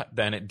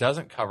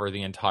doesn't cover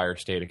the entire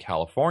state of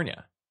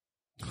California.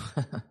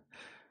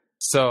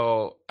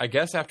 So I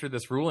guess after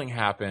this ruling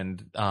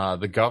happened,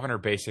 the governor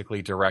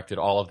basically directed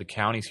all of the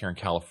counties here in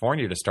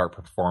California to start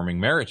performing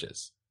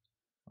marriages.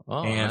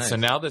 Nice. So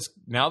now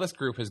this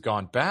group has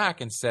gone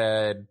back and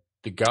said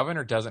the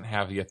governor doesn't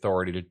have the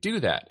authority to do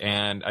that.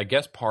 And I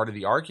guess part of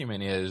the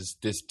argument is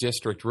this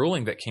district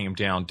ruling that came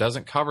down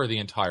doesn't cover the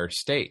entire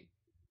state.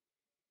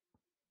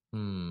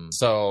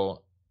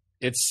 So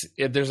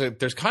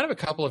there's kind of a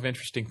couple of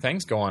interesting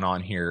things going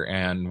on here,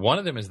 and one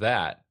of them is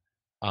that.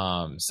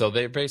 So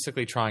they're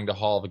basically trying to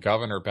haul the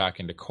governor back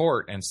into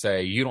court and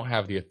say, you don't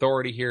have the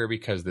authority here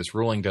because this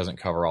ruling doesn't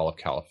cover all of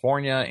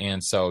California,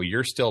 and so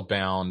you're still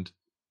bound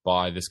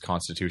by this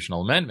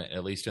constitutional amendment,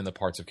 at least in the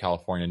parts of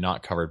California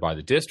not covered by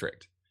the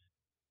district.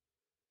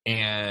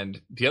 And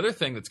the other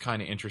thing that's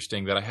kind of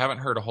interesting that I haven't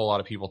heard a whole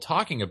lot of people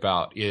talking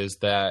about is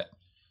that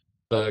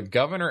the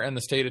governor and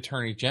the state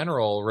attorney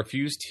general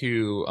refused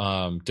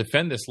to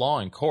defend this law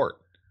in court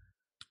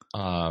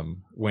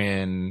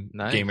when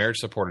gay marriage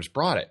supporters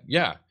brought it.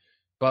 Yeah.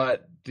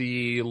 But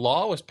the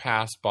law was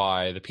passed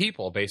by the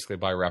people, basically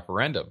by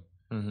referendum.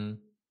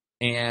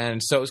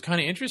 And so it was kind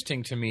of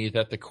interesting to me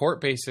that the court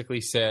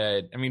basically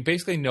said, I mean,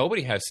 basically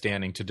nobody has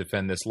standing to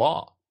defend this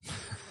law.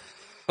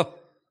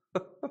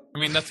 I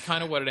mean, that's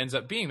kind of what it ends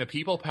up being. The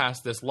people pass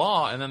this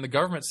law, and then the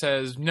government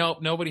says, nope,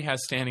 nobody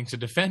has standing to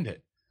defend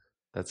it.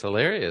 That's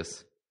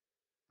hilarious.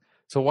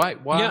 So why,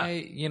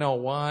 Yeah.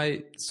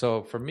 why?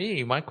 So for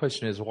me, my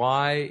question is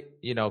why,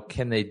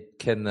 can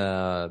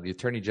the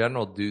Attorney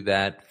General do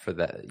that for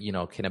that,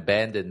 can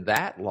abandon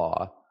that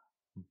law,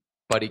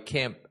 but he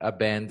can't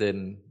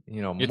abandon,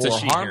 more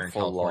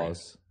harmful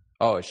laws.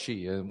 Oh,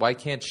 she. Why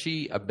can't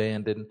she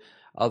abandon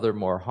other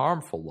more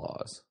harmful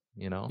laws?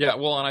 Yeah,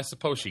 well, and I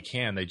suppose she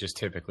can. They just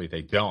typically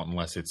they don't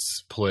unless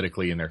it's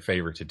politically in their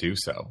favor to do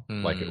so,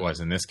 like it was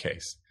in this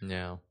case.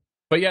 Yeah.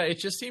 But yeah, it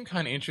just seemed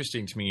kind of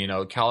interesting to me.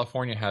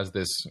 California has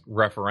this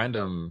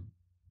referendum,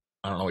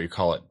 I don't know what you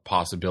call it,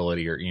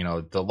 possibility, or,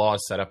 the law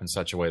is set up in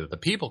such a way that the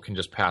people can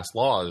just pass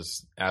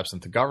laws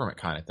absent the government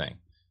kind of thing,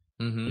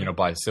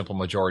 by a simple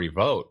majority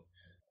vote.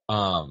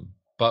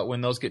 But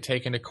when those get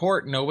taken to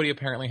court, nobody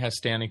apparently has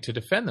standing to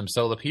defend them.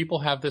 So the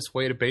people have this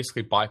way to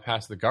basically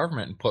bypass the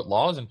government and put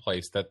laws in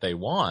place that they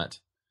want,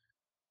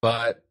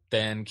 but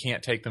then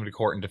can't take them to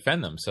court and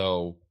defend them.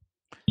 So,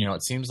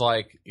 it seems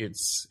like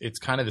it's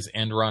kind of this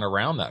end run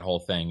around that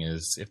whole thing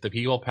is if the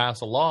people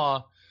pass a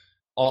law,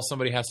 all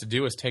somebody has to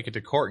do is take it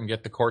to court and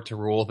get the court to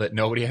rule that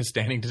nobody has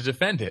standing to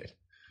defend it.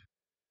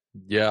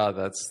 Yeah,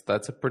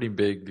 that's a pretty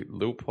big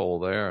loophole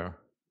there.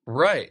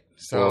 Right.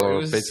 So it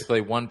was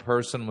basically one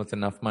person with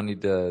enough money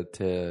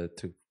to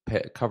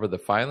cover the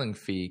filing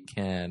fee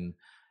can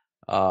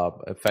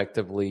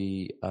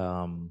effectively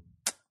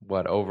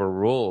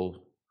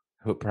overrule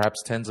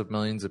perhaps tens of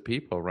millions of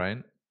people, right?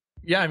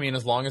 Yeah, I mean,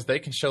 as long as they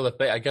can show that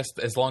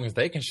as long as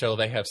they can show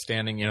they have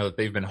standing, that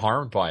they've been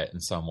harmed by it in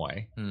some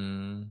way.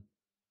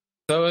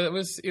 So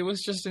it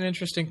was just an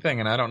interesting thing,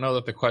 and I don't know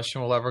that the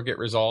question will ever get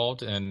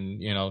resolved.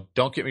 And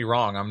don't get me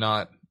wrong, I'm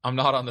not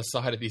on the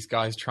side of these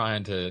guys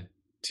trying to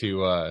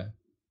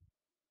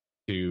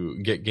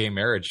get gay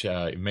marriage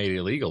made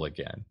illegal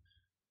again.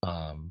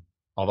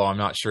 Although I'm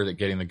not sure that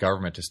getting the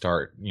government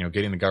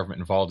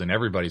involved in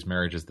everybody's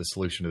marriage is the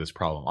solution to this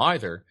problem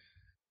either.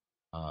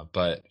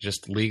 But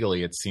just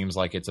legally, it seems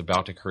like it's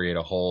about to create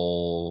a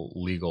whole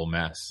legal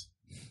mess.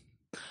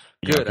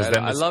 Good.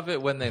 I love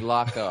it when they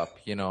lock up,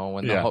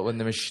 when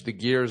the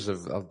gears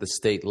of the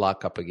state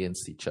lock up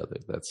against each other.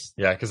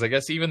 Because I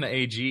guess even the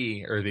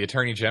AG or the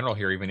Attorney General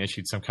here even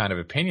issued some kind of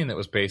opinion that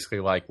was basically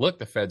like, look,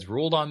 the feds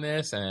ruled on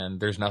this and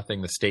there's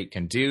nothing the state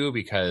can do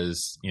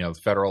because, the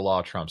federal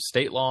law trumps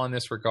state law in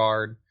this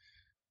regard.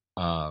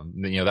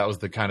 That was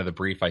the kind of the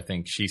brief I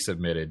think she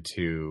submitted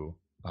to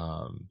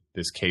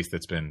this case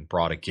that's been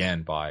brought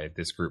again by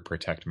this group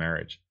Protect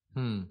Marriage.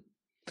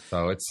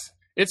 So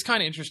it's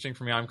kind of interesting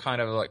for me. I'm kind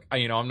of like, I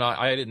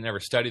didn't ever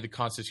study the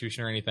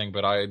Constitution or anything,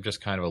 but I'm just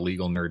kind of a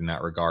legal nerd in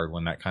that regard.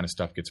 When that kind of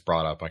stuff gets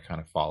brought up, I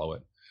kind of follow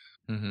it.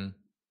 Mm-hmm.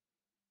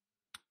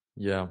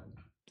 Yeah.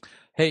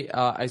 Hey,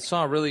 I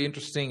saw a really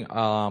interesting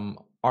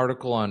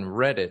article on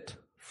Reddit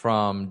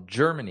from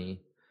Germany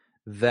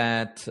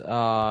that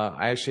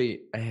I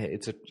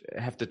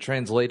have to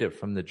translate it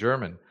from the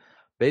German.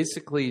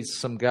 Basically,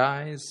 some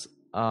guys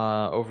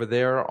over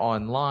there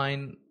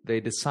online, they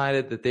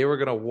decided that they were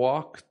going to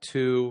walk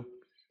to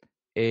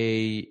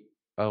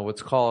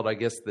what's called, I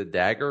guess, the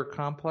Dagger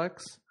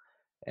Complex,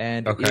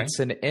 and it's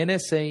an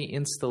NSA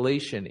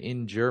installation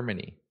in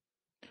Germany.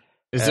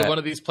 Is it one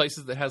of these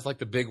places that has like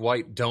the big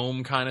white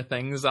dome kind of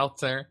things out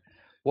there?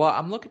 Well,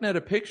 I'm looking at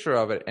a picture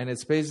of it, and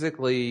it's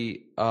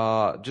basically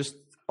just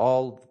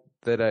all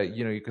that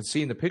you can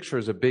see in the picture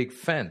is a big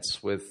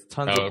fence with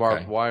tons of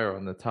barbed wire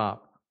on the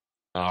top.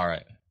 All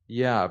right.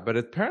 Yeah, but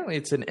apparently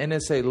it's an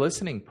NSA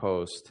listening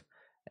post,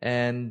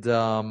 and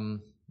they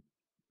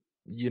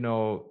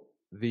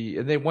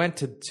went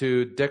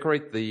to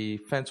decorate the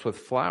fence with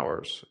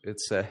flowers. It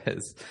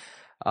says,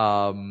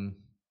 but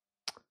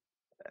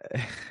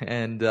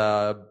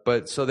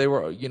so they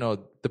were,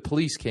 the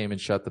police came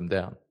and shut them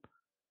down.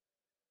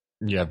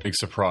 Yeah, big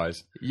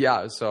surprise.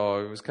 Yeah,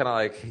 so it was kind of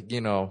like,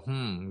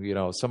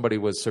 somebody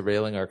was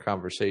surveilling our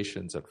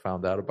conversations and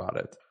found out about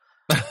it.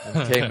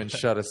 And came and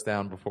shut us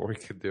down before we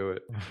could do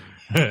it.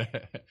 Yeah,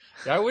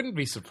 I wouldn't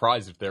be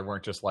surprised if there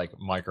weren't just like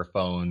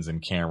microphones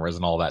and cameras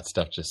and all that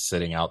stuff just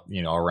sitting out,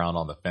 around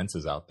on the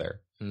fences out there.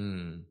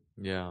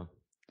 Yeah.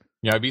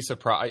 Yeah, I'd be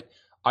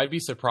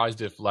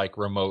surprised if like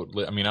remote.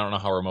 I mean, I don't know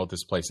how remote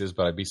this place is,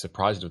 but I'd be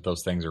surprised if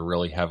those things are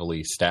really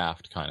heavily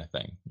staffed, kind of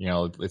thing.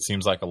 It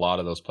seems like a lot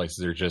of those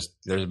places are just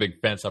there's a big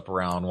fence up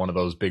around one of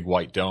those big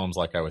white domes,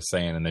 like I was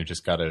saying, and they've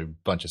just got a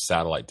bunch of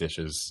satellite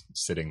dishes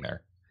sitting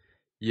there.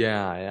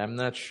 Yeah, I'm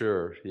not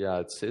sure.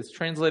 Yeah, it's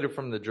translated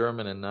from the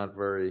German and not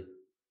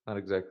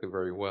exactly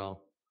very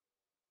well.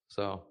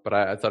 So, but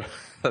I thought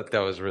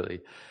that was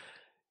really,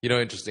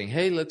 interesting.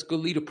 Hey, let's go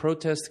lead a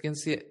protest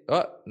against the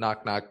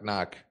knock, knock,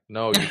 knock.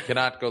 No, you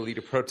cannot go lead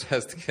a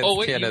protest against the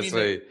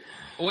NSA.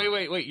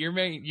 Wait.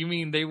 You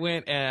mean they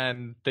went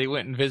and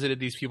visited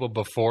these people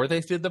before they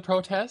did the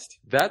protest?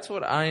 That's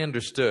what I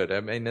understood. I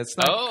mean, it's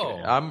not.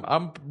 Oh.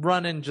 I'm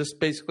running just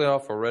basically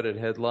off a Reddit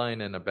headline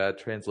and a bad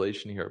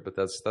translation here, but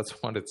that's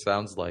what it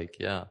sounds like.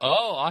 Yeah.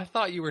 Oh, I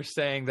thought you were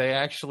saying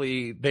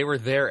they were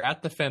there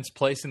at the fence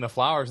placing the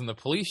flowers, and the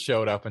police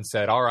showed up and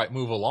said, "All right,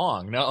 move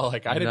along." No, I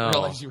didn't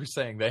realize you were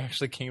saying they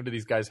actually came to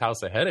these guys'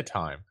 house ahead of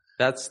time.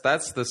 That's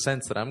the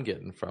sense that I'm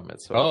getting from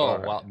it so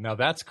far. Oh, wow. Now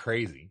that's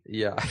crazy.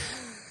 Yeah.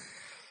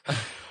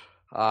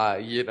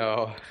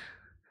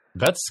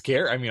 That's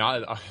scary. I mean,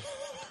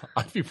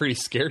 I'd be pretty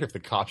scared if the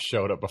cops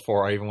showed up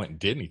before I even went and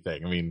did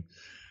anything. I mean,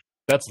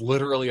 that's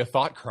literally a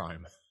thought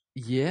crime.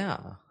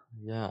 Yeah.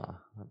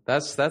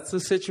 That's the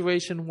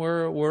situation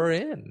we're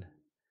in.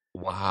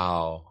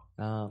 Wow.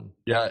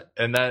 Yeah,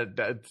 and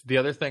that the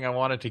other thing I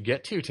wanted to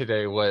get to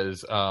today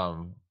was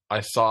I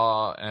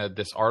saw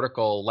this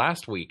article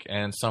last week,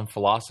 and some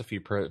philosophy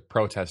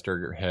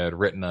protester had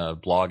written a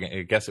blog.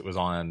 I guess it was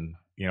on,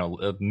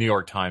 New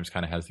York Times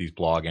kind of has these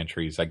blog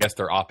entries. I guess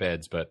they're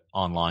op-eds, but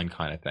online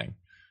kind of thing.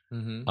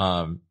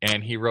 Mm-hmm.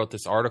 And he wrote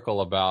this article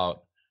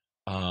about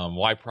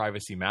why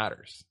privacy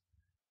matters.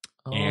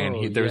 Oh,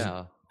 and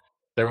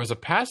there was a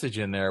passage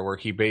in there where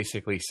he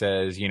basically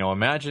says,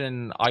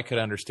 imagine I could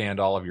understand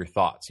all of your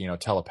thoughts,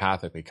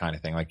 telepathically kind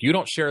of thing. Like, you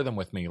don't share them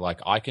with me.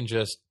 Like, I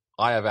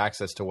have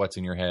access to what's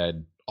in your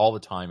head all the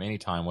time,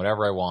 anytime,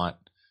 whatever I want.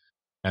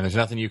 And there's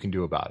nothing you can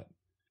do about it.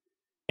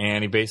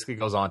 And he basically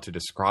goes on to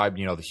describe,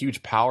 the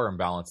huge power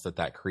imbalance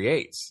that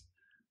creates.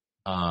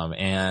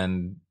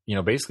 And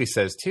basically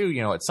says too,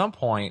 at some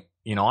point,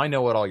 I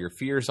know what all your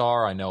fears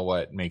are. I know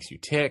what makes you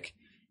tick.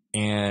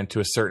 And to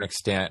a certain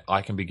extent,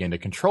 I can begin to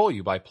control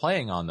you by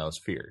playing on those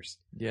fears.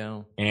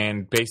 Yeah.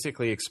 And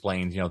basically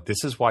explains,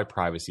 this is why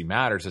privacy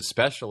matters,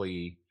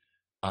 especially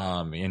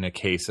in a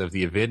case of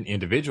the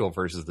individual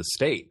versus the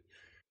state.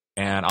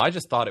 And I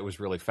just thought it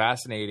was really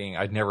fascinating.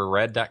 I'd never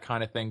read that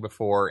kind of thing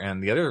before.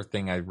 And the other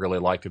thing I really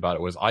liked about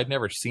it was I'd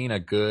never seen a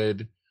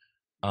good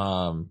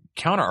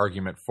counter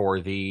argument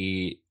for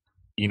the,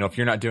 if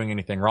you're not doing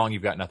anything wrong,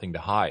 you've got nothing to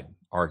hide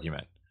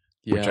argument,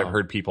 which I've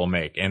heard people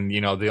make. And,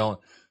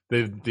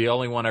 the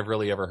only one I've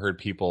really ever heard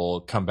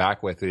people come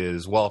back with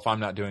is, well, if I'm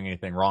not doing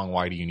anything wrong,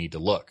 why do you need to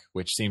look?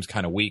 Which seems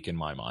kind of weak in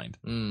my mind.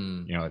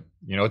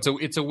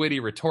 It's a witty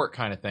retort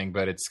kind of thing,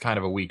 but it's kind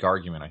of a weak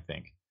argument, I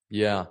think.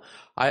 Yeah,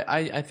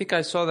 I think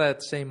I saw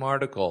that same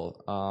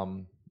article.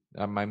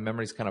 My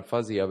memory's kind of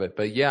fuzzy of it,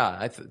 but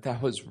yeah, that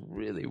was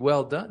really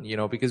well done.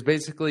 Because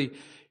basically,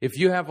 if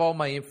you have all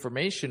my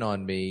information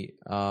on me,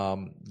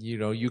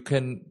 you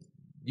can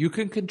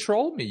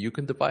control me. You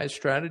can devise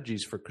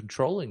strategies for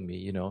controlling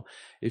me.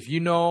 If you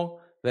know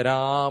that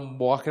I'm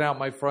walking out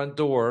my front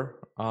door,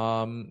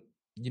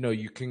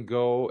 you can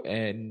go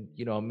and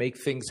make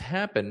things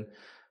happen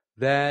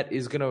that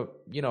is gonna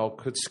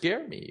could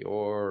scare me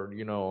or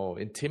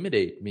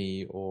intimidate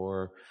me,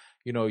 or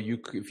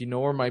if you know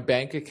where my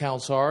bank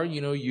accounts are,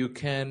 you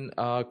can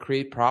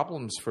create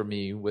problems for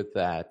me with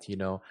that.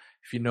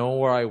 If you know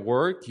where I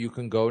work, you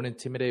can go and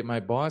intimidate my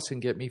boss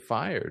and get me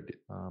fired.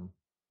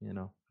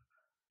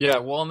 Yeah,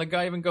 well, and the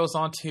guy even goes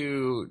on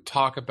to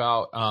talk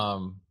about,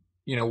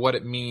 what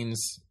it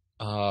means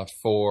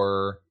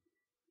for,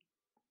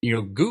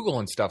 Google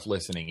and stuff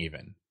listening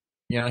even.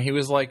 He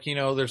was like,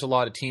 there's a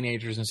lot of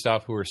teenagers and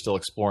stuff who are still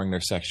exploring their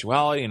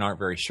sexuality and aren't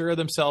very sure of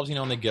themselves,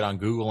 and they get on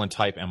Google and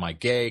type, am I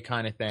gay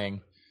kind of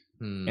thing.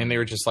 And they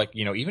were just like,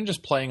 even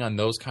just playing on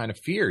those kind of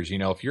fears,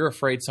 if you're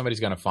afraid somebody's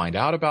going to find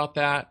out about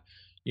that,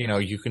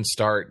 you can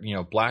start,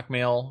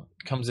 blackmail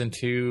comes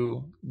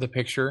into the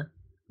picture.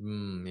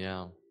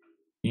 Yeah.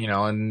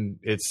 And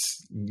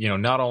it's,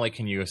 not only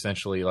can you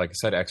essentially, like I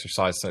said,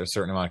 exercise a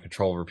certain amount of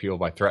control over people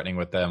by threatening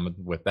with them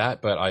with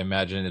that, but I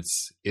imagine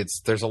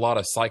there's a lot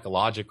of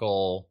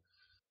psychological,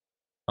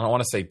 I don't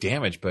want to say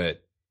damage,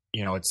 but,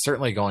 it's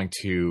certainly going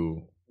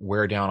to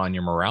wear down on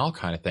your morale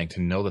kind of thing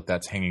to know that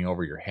that's hanging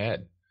over your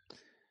head.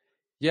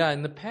 Yeah,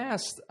 in the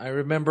past, I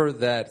remember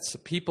that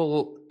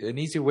an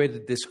easy way to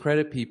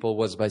discredit people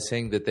was by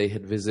saying that they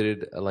had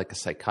visited like a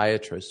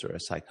psychiatrist or a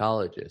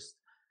psychologist.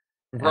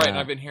 Right, and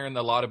I've been hearing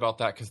a lot about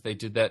that because they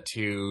did that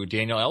to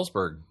Daniel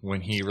Ellsberg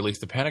when he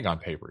released the Pentagon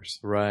Papers.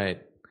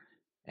 Right.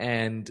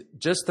 And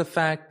just the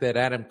fact that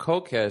Adam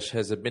Kokesh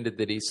has admitted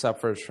that he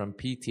suffers from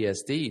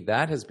PTSD,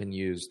 that has been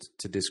used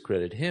to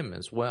discredit him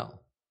as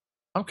well.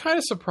 I'm kind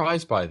of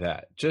surprised by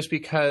that, just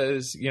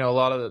because,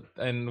 one of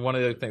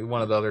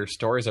the other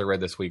stories I read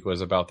this week was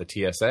about the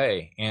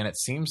TSA, and it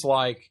seems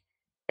like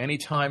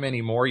anytime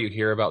anymore you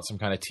hear about some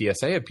kind of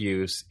TSA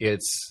abuse,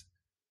 it's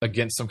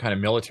against some kind of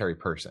military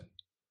person.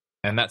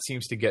 And that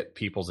seems to get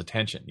people's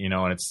attention,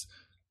 and it's,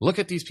 look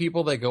at these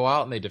people, they go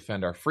out and they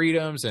defend our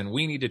freedoms, and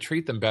we need to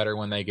treat them better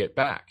when they get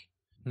back.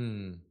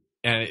 And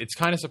it's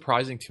kind of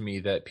surprising to me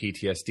that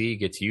PTSD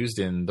gets used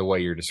in the way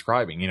you're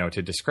describing,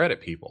 to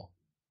discredit people.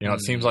 It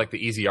seems like the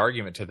easy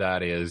argument to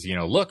that is,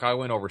 look, I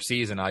went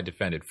overseas and I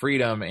defended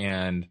freedom,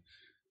 and,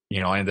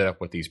 I ended up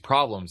with these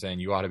problems,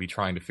 and you ought to be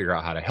trying to figure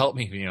out how to help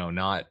me,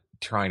 not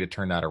trying to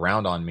turn that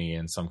around on me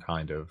in some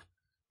kind of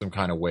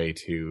way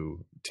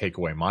to take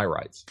away my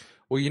rights.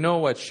 Well, you know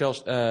what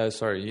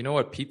you know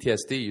what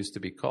PTSD used to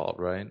be called,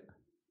 right?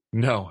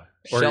 No.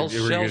 Shell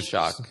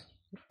shock.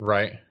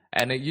 Right.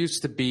 And it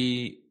used to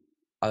be,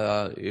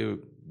 it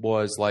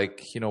was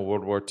like,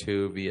 World War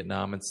II,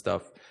 Vietnam and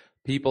stuff.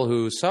 People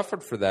who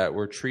suffered for that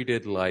were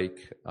treated like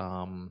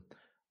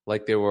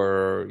they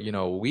were,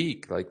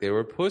 weak, like they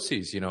were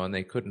pussies, and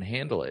they couldn't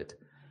handle it.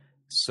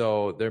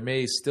 So there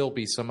may still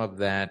be some of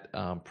that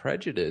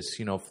prejudice,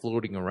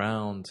 floating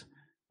around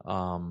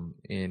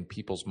in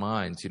people's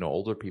minds,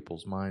 older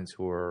people's minds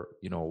who are,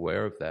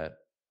 aware of that.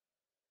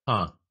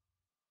 Huh.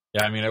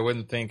 Yeah, I mean, I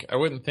wouldn't think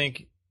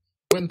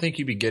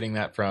you'd be getting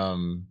that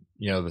from,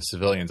 the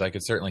civilians. I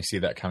could certainly see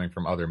that coming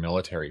from other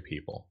military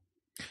people.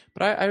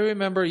 But I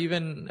remember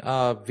even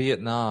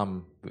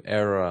Vietnam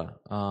era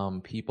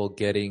people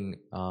getting,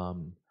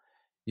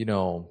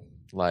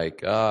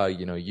 like,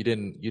 you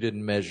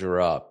didn't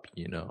measure up,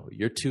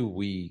 you're too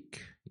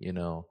weak,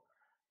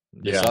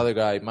 This other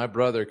guy, my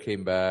brother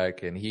came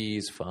back and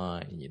he's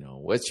fine,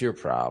 what's your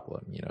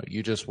problem?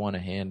 You just want a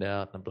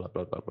handout and blah,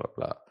 blah, blah, blah,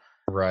 blah.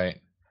 Right.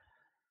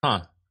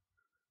 Huh.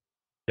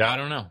 Yeah, I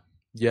don't know.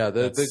 Yeah,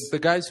 the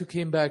guys who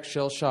came back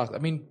shell-shocked. I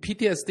mean,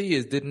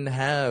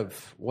 PTSD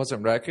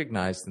wasn't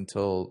recognized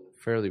until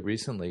fairly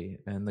recently.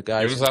 And the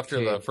guys... It was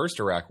after the first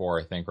Iraq War,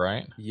 I think,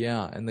 right?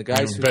 Yeah, and the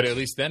guys But at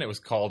least then it was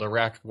called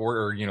Iraq War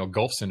or,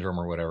 Gulf Syndrome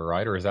or whatever,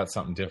 right? Or is that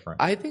something different?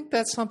 I think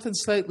that's something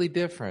slightly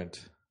different.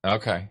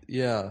 Okay.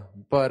 Yeah,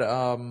 but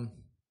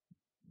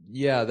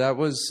that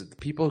was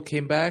people who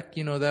came back,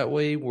 that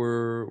way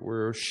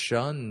were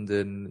shunned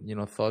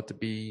and thought to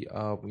be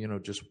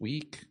just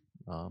weak,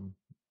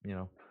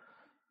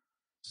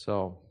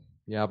 So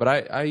yeah, but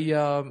I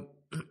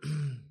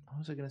what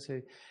was I gonna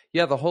say?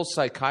 Yeah, the whole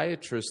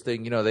psychiatrist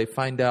thing. They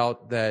find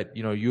out that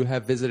you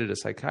have visited a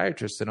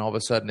psychiatrist, and all of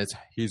a sudden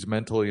he's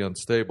mentally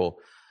unstable,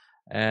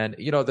 and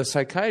the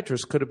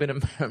psychiatrist could have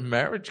been a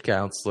marriage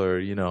counselor.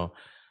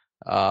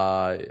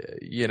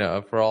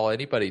 For all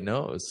anybody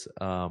knows.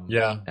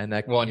 Yeah. And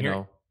that,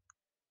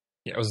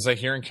 Yeah, I was gonna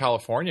say, here in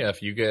California,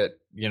 if you get,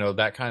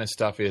 that kind of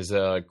stuff is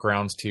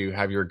grounds to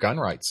have your gun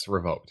rights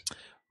revoked.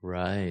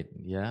 Right.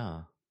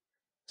 Yeah.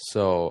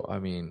 So, I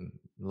mean,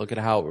 look at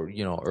how,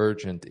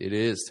 urgent it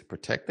is to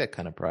protect that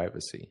kind of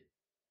privacy.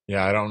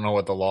 Yeah. I don't know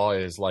what the law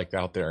is like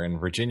out there in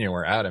Virginia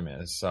where Adam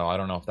is. So I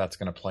don't know if that's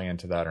going to play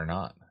into that or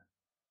not.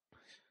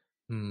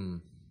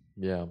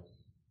 Yeah.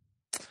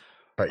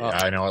 But yeah,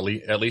 I know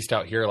at least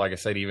out here, like I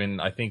said, even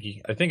I think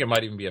it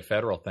might even be a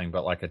federal thing,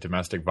 but like a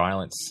domestic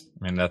violence.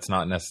 I mean, that's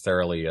not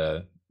necessarily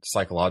a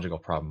psychological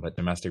problem, but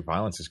domestic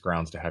violence is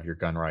grounds to have your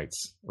gun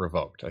rights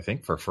revoked, I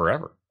think, for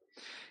forever.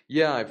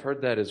 Yeah, I've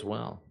heard that as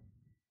well.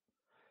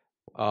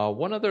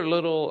 One other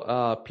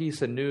little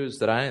piece of news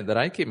that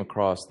I came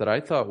across that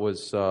I thought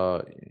was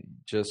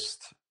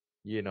just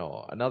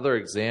another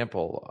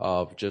example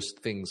of just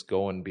things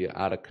going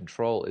out of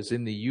control is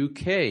in the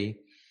UK.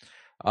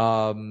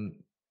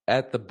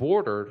 At the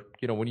border,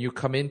 when you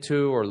come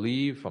into or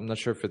leave, I'm not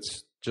sure if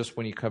it's just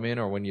when you come in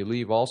or when you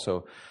leave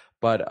also,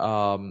 but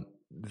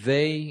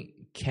they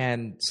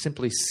can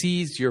simply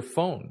seize your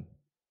phone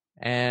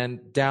and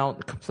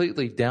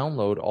completely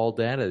download all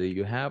data that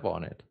you have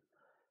on it.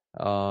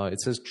 It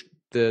says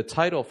the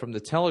title from the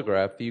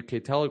Telegraph, the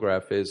UK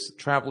Telegraph, is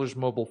 "Travelers'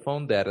 Mobile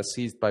Phone Data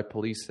Seized by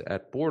Police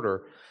at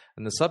Border."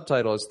 And the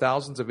subtitle is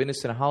 "Thousands of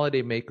innocent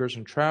holiday makers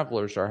and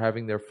travelers are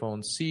having their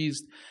phones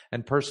seized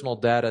and personal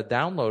data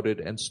downloaded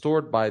and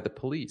stored by the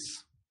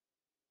police."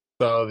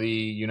 So the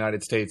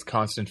United States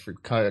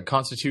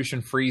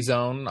Constitution-free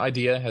zone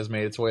idea has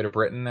made its way to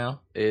Britain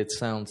now? It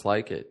sounds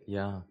like it,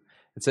 yeah.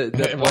 They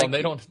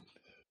don't...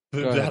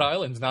 That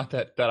island's not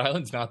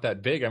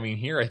that big. I mean,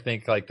 here I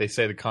think like they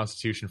say the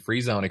Constitution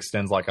free zone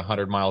extends like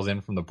 100 miles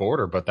in from the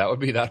border, but that would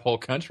be that whole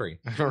country.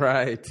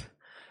 Right.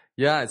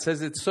 Yeah, it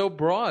says it's so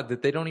broad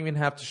that they don't even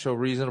have to show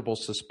reasonable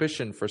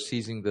suspicion for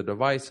seizing the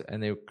device,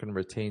 and they can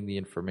retain the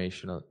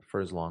information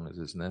for as long as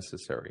is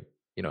necessary.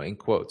 In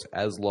quotes,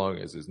 as long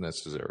as is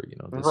necessary.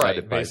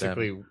 Right.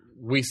 Basically,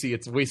 we say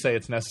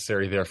it's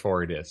necessary,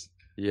 therefore it is.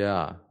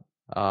 Yeah.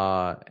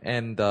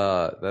 And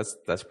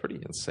that's pretty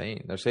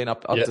insane. They're saying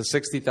up to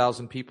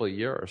 60,000 people a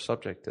year are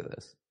subject to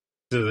this.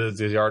 Does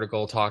the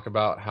article talk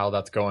about how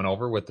that's going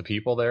over with the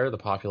people there, the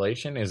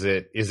population? Is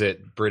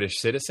it British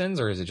citizens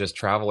or is it just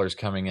travelers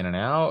coming in and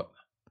out?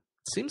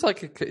 It seems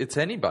like it's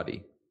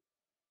anybody.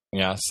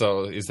 Yeah,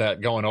 so is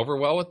that going over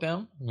well with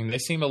them? I mean, they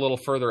seem a little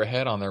further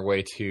ahead on their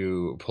way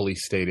to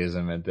police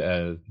statism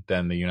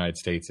than the United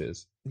States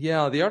is.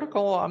 Yeah, the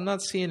article, I'm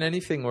not seeing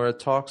anything where it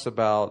talks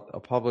about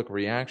a public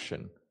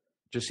reaction.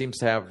 It just seems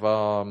to have,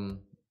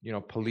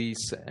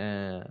 police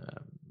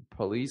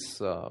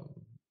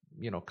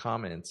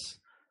comments,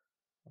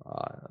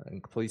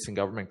 and police and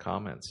government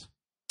comments.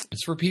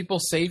 It's for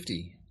people's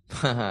safety.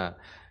 Yeah.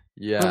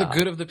 For the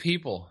good of the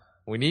people.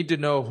 We need to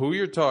know who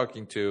you're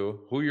talking to,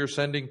 who you're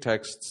sending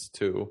texts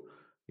to.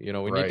 We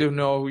need to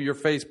know who your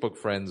Facebook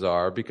friends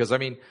are. Because, I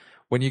mean,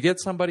 when you get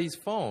somebody's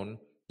phone,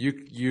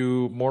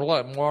 you more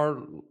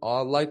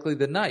likely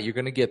than not, you're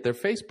going to get their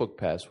Facebook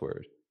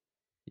password.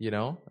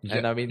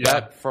 And I mean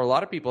that for a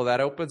lot of people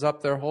that opens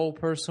up their whole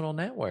personal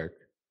network.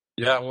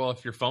 Yeah, well,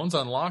 if your phone's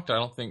unlocked, I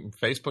don't think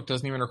Facebook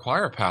doesn't even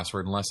require a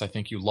password unless I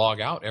think you log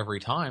out every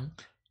time.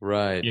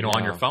 Right.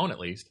 On your phone at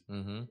least.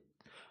 Mm-hmm.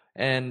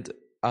 And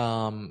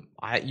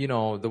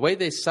the way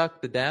they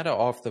suck the data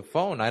off the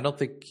phone, I don't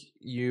think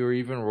you're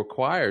even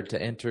required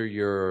to enter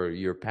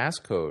your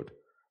passcode.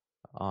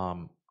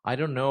 I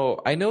don't know.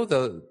 I know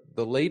the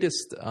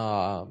latest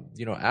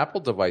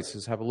Apple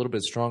devices have a little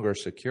bit stronger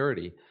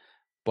security,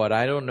 but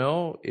I don't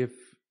know if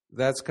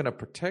that's going to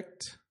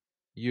protect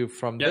you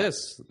from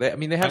this. They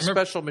have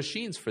special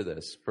machines for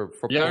this for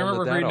pulling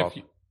the data off.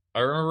 I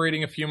remember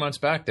reading a few months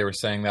back they were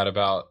saying that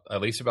about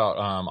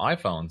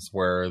iPhones,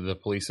 where the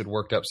police had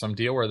worked up some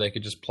deal where they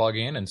could just plug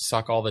in and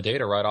suck all the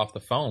data right off the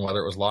phone,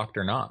 whether it was locked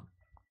or not.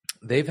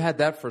 They've had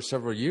that for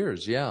several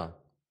years, yeah.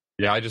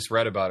 Yeah, I just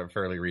read about it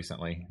fairly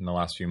recently in the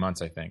last few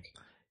months, I think.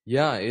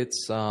 Yeah,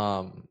 it's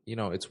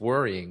it's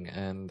worrying,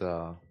 and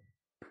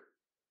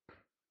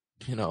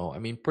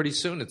pretty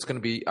soon it's going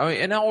to be.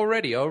 And now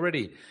already,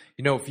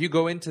 if you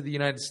go into the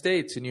United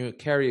States and you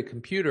carry a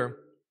computer,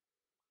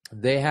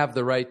 they have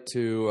the right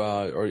to,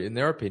 or in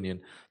their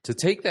opinion, to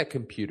take that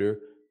computer,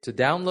 to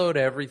download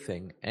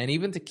everything, and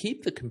even to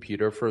keep the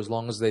computer for as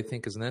long as they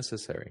think is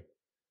necessary.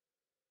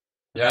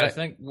 Yeah, I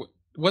think,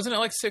 wasn't it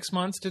like 6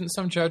 months? Didn't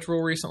some judge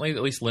rule recently,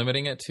 at least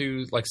limiting it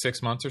to like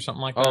 6 months or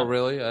something like that? Oh,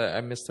 really?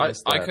 I missed that.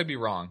 I could be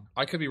wrong.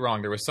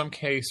 There was some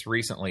case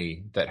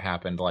recently that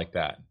happened like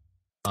that.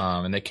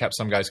 And they kept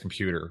some guy's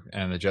computer,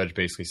 and the judge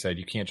basically said,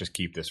 you can't just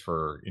keep this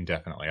for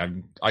indefinitely.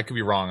 I could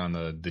be wrrong on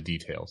the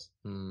details.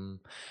 And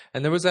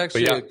there was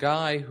actually a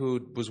guy who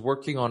was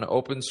working on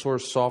open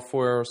source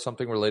software or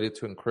something related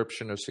to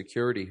encryption or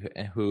security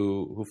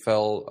who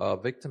fell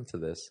victim to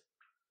this.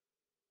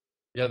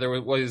 Yeah,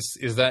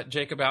 is that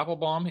Jacob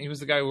Applebaum? He was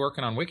the guy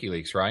working on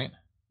WikiLeaks, right?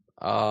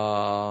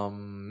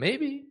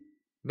 Maybe.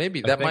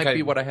 That might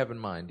be what I have in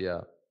mind,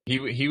 yeah.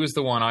 He was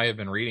the one I have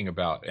been reading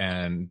about,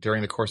 and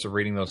during the course of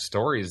reading those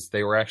stories,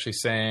 they were actually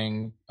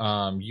saying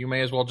you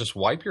may as well just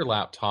wipe your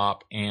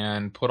laptop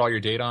and put all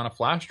your data on a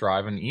flash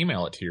drive and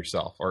email it to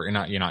yourself, or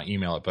not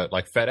email it, but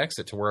like FedEx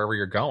it to wherever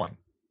you're going.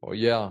 Oh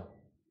yeah.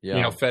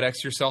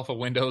 FedEx yourself a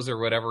Windows or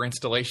whatever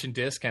installation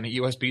disk and a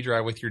USB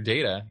drive with your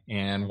data,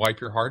 and wipe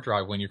your hard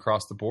drive when you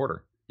cross the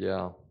border.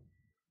 Yeah.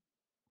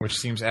 Which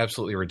seems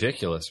absolutely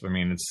ridiculous. I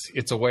mean,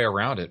 it's a way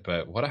around it,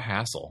 but what a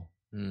hassle.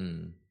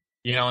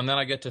 And then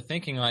I get to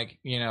thinking, like,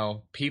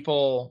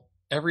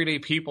 everyday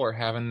people are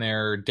having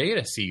their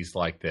data seized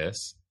like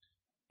this.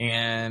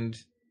 And,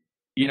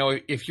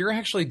 if you're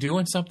actually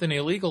doing something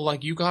illegal,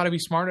 like, you got to be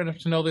smart enough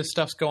to know this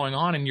stuff's going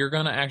on, and you're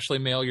going to actually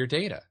mail your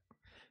data.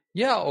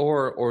 Yeah,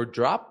 or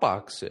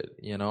Dropbox it,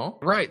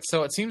 Right.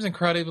 So it seems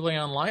incredibly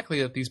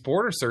unlikely that these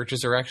border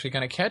searches are actually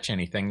going to catch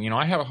anything.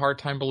 I have a hard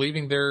time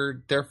believing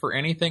they're for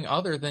anything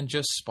other than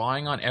just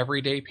spying on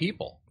everyday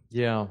people.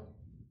 Yeah.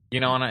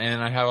 And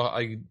I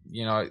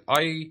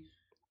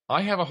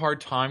have a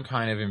hard time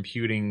kind of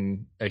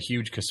imputing a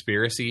huge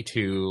conspiracy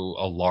to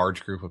a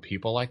large group of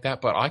people like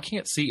that, but I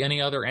can't see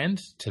any other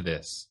end to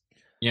this.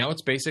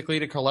 It's basically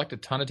to collect a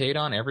ton of data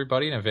on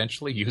everybody and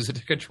eventually use it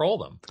to control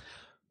them.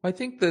 I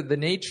think that the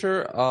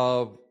nature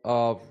of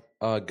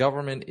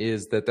government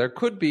is that there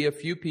could be a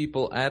few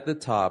people at the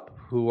top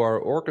who are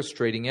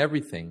orchestrating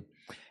everything,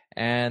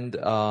 and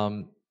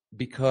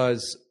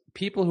because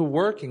people who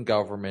work in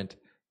government,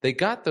 they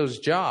got those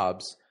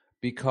jobs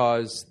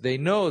because they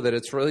know that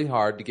it's really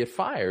hard to get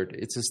fired.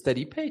 It's a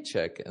steady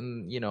paycheck,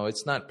 and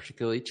it's not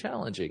particularly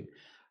challenging,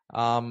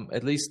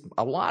 at least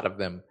a lot of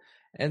them.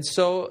 And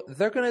so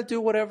they're going to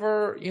do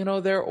whatever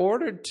they're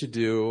ordered to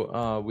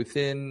do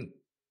within.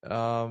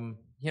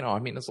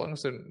 As long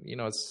as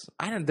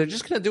they're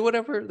just going to do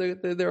whatever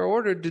they're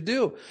ordered to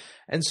do,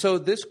 and so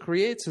this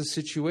creates a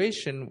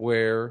situation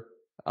where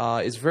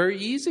it's very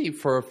easy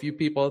for a few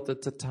people at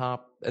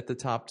the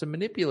top to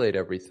manipulate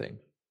everything.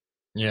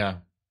 Yeah.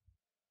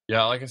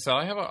 Like I said,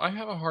 I have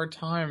a hard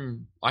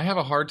time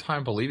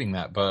believing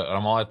that, but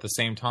I'm all at the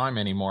same time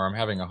anymore. I'm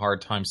having a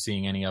hard time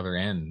seeing any other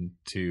end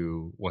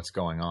to what's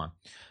going on.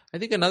 I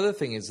think another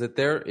thing is that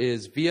there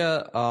is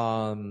via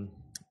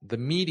the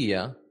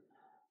media,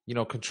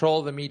 control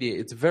of the media.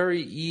 It's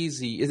very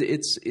easy.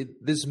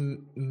 This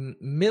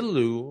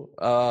milieu.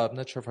 I'm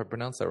not sure if I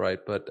pronounced that right,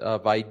 but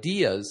of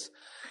ideas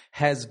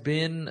has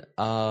been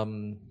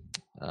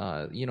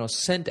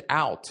sent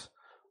out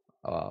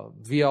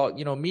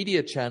via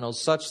media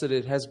channels, such that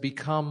it has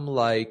become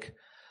like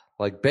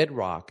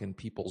bedrock in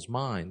people's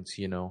minds,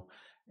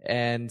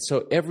 and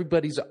so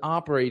everybody's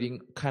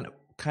operating kind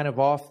of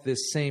off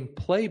this same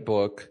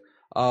playbook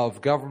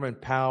of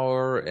government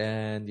power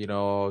and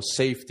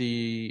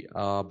safety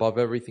above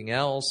everything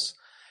else,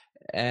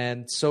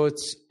 and so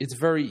it's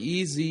very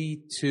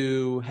easy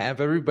to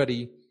have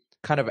everybody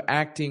kind of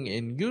acting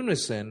in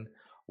unison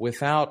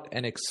without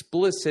an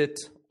explicit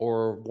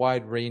or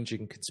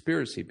wide-ranging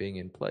conspiracy being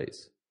in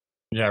place.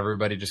 Yeah,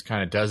 everybody just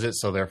kind of does it,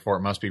 so therefore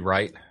it must be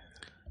right.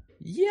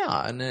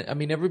 Yeah, and I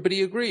mean,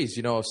 everybody agrees,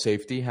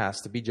 safety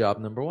has to be job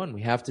number one.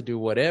 We have to do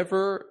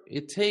whatever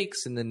it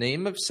takes in the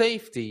name of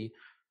safety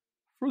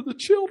for the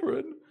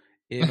children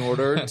in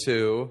order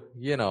to,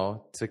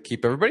 to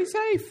keep everybody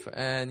safe.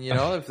 And,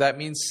 if that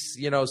means,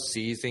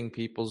 seizing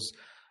people's,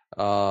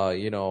 computers,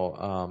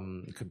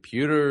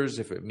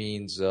 if it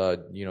means,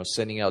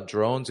 sending out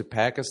drones in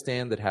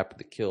Pakistan that happen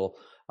to kill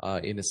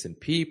innocent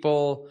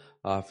people,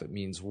 if it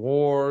means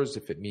wars,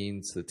 if it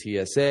means the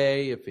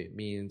TSA, if it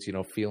means,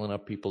 feeling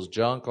up people's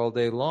junk all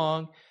day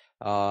long,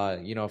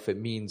 if it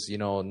means,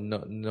 no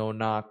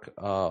knock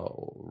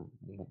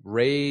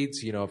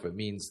raids, if it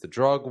means the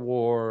drug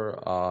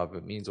war, if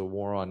it means a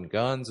war on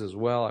guns as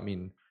well. I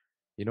mean,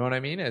 you know what I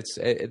mean?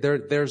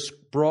 There's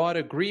broad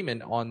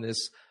agreement on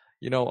this.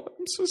 I'm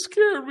so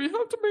scared. We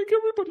have to make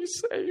everybody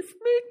safe.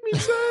 Make me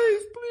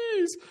safe,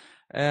 please.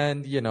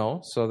 And,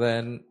 so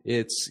then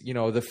it's,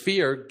 the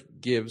fear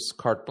gives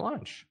carte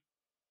blanche.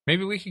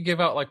 Maybe we could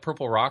give out like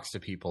purple rocks to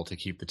people to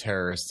keep the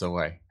terrorists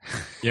away.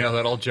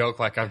 That old joke,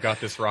 like I've got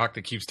this rock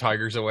that keeps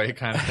tigers away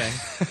kind of thing.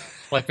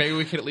 Like maybe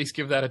we could at least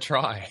give that a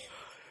try.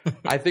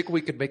 I think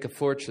we could make a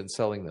fortune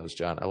selling those,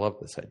 John. I love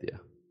this idea.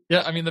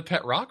 Yeah, I mean, the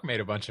pet rock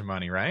made a bunch of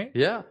money, right?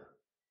 Yeah.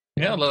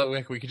 Yeah,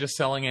 like we could just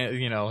selling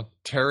it,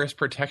 terrorist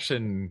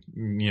protection,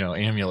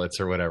 amulets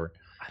or whatever.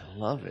 I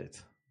love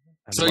it.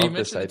 So you mentioned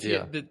this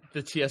idea.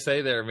 The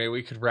TSA there. Maybe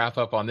we could wrap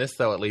up on this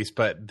though, at least.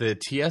 But the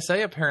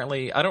TSA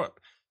apparently, I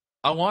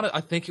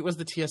think it was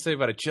the TSA,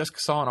 but I just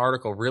saw an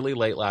article really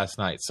late last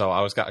night, so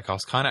I was kind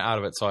of out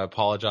of it. So I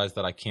apologize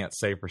that I can't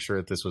say for sure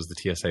that this was the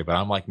TSA, but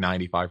I'm like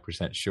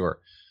 95% sure.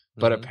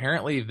 But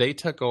apparently they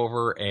took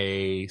over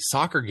a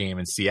soccer game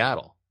in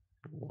Seattle.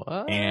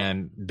 What?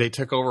 And they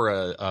took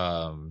over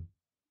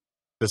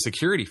the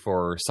security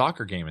for a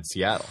soccer game in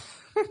Seattle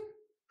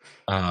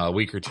a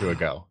week or two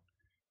ago.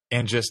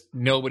 And just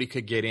nobody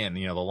could get in.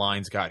 The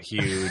lines got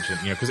huge,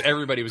 and because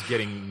everybody was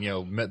getting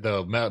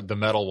the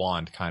metal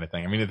wand kind of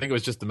thing. I mean, I think it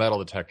was just the metal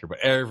detector, but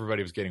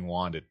everybody was getting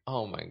wanded.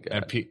 Oh my god!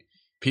 And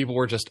people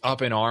were just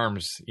up in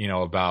arms,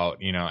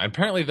 about and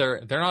apparently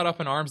they're not up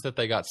in arms that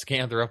they got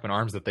scanned. They're up in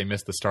arms that they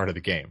missed the start of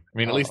the game. I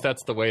mean, at least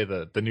that's the way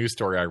the news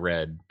story I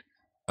read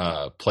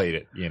played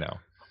it. Oh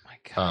my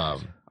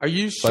god! Are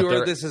you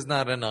sure this is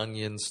not an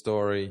Onion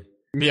story?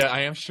 Yeah,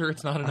 I am sure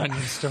it's not an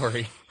Onion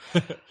story.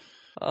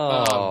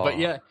 But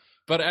yeah.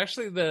 But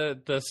actually,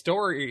 the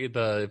story,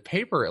 the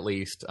paper at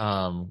least,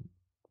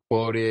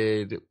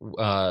 quoted,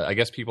 I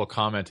guess people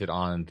commented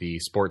on the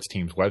sports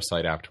team's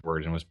website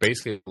afterwards and was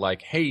basically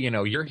like, hey,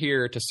 you're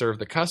here to serve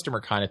the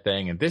customer kind of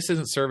thing, and this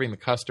isn't serving the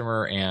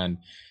customer, and,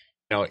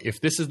 if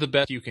this is the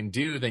best you can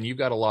do, then you've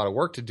got a lot of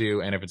work to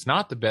do, and if it's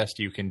not the best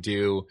you can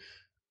do,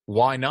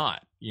 why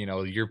not?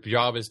 Your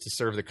job is to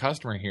serve the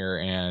customer here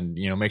and,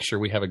 make sure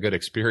we have a good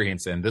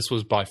experience, and this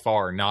was by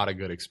far not a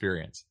good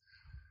experience.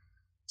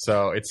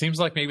 So it seems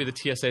like maybe the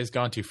TSA has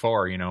gone too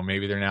far.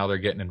 Maybe they're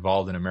getting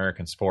involved in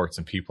American sports,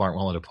 and people aren't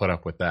willing to put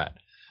up with that.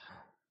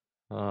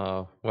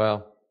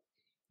 Well,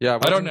 yeah,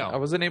 I don't know. I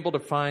wasn't able to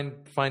find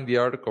the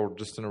article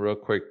just in a real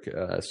quick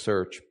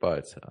search,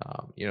 but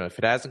if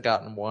it hasn't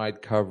gotten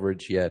wide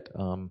coverage yet,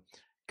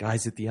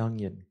 guys at the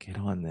Onion, get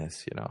on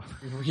this.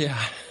 Yeah.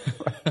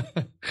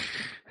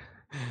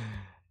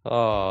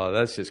 Oh,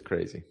 that's just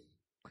crazy.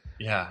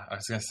 Yeah, I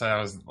was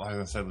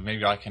gonna say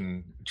maybe I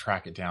can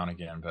track it down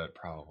again, but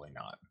probably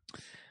not.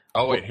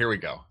 Oh wait, here we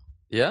go.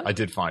 Yeah, I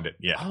did find it.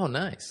 Yeah. Oh,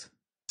 nice.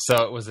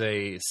 So it was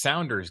a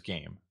Sounders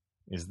game,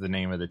 is the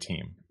name of the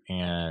team,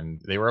 and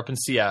they were up in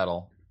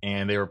Seattle,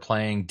 and they were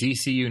playing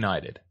DC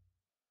United.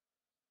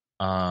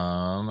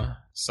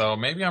 So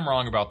maybe I'm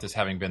wrong about this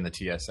having been the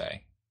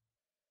TSA.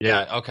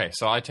 Yeah. Okay.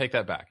 So I take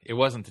that back. It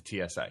wasn't the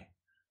TSA.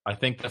 I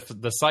think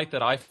the site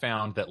that I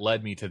found that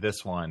led me to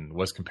this one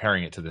was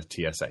comparing it to the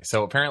TSA.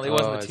 So apparently it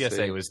wasn't the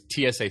TSA. It was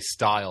TSA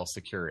style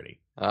security.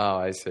 Oh,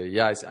 I see.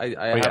 Yeah,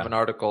 I have an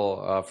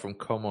article from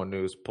Como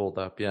News pulled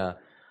up. Yeah.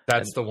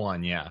 That's the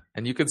one, yeah.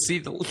 And you can see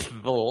the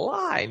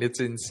line. It's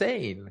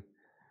insane.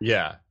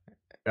 Yeah.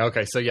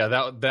 Okay, so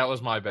yeah, that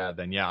was my bad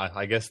then. Yeah,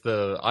 I guess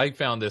I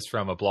found this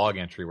from a blog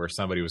entry where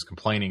somebody was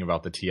complaining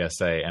about the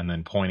TSA and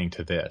then pointing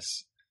to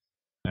this.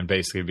 And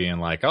basically being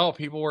like, oh,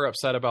 people were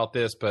upset about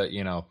this, but,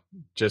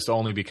 just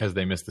only because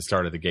they missed the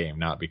start of the game,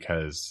 not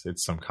because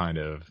it's some kind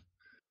of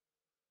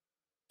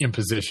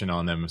imposition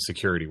on them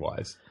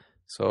security-wise.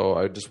 So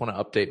I just want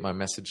to update my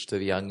message to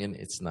the Onion.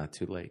 It's not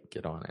too late.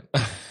 Get on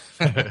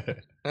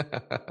it.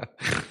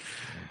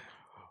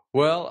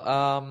 Well,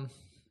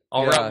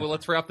 all right. Well,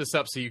 let's wrap this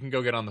up so you can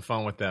go get on the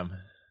phone with them.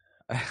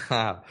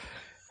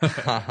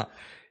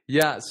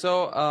 Yeah.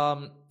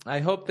 So I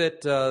hope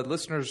that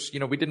listeners,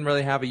 we didn't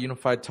really have a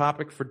unified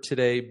topic for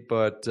today,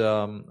 but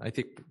I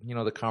think,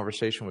 the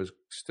conversation was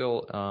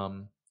still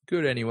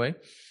good anyway.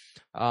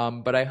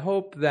 But I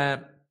hope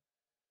that,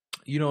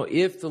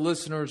 if the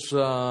listeners,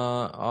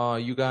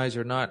 you guys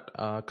are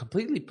not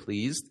completely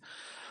pleased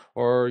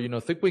or,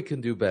 think we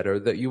can do better,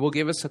 that you will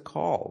give us a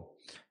call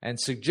and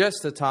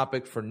suggest a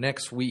topic for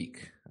next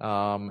week.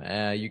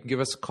 You can give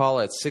us a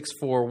call at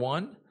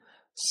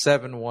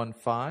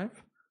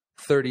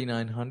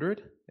 641-715-3900.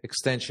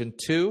 extension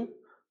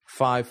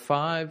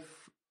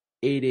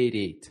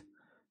 255-888.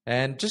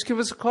 And just give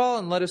us a call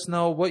and let us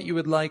know what you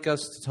would like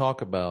us to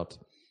talk about.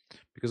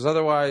 Because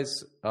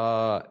otherwise,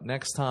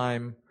 next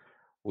time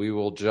we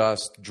will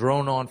just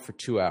drone on for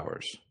 2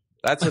 hours.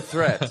 That's a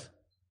threat.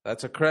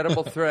 That's a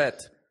credible threat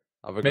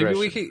of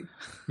aggression.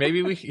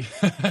 Maybe we could.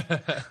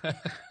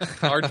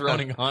 Our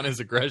droning on is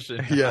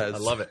aggression. Yes. I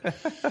love it.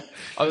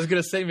 I was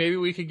going to say, maybe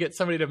we could get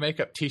somebody to make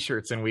up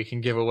T-shirts and we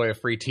can give away a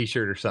free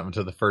T-shirt or something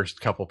to the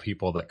first couple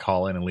people that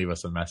call in and leave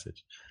us a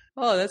message.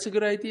 Oh, that's a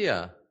good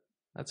idea.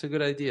 That's a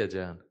good idea,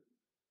 John.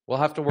 We'll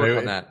have to work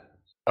on that.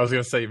 I was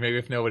going to say, maybe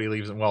if nobody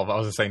leaves them, well, I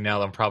was going to say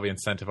now I'm probably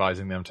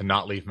incentivizing them to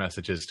not leave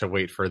messages to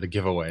wait for the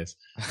giveaways.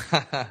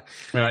 I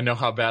mean, I know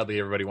how badly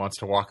everybody wants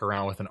to walk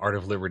around with an Art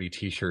of Liberty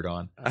T-shirt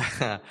on.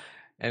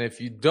 And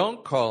if you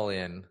don't call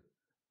in,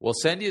 we'll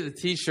send you the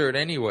T-shirt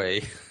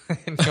anyway,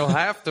 and you'll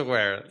have to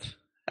wear it.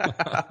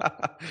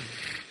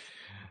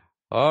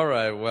 All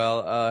right.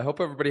 Well, I hope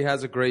everybody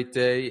has a great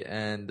day.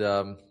 And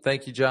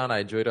thank you, John. I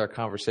enjoyed our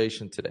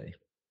conversation today.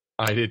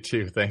 I did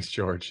too. Thanks,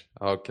 George.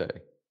 Okay.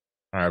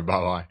 All right.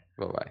 Bye-bye.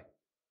 Bye-bye.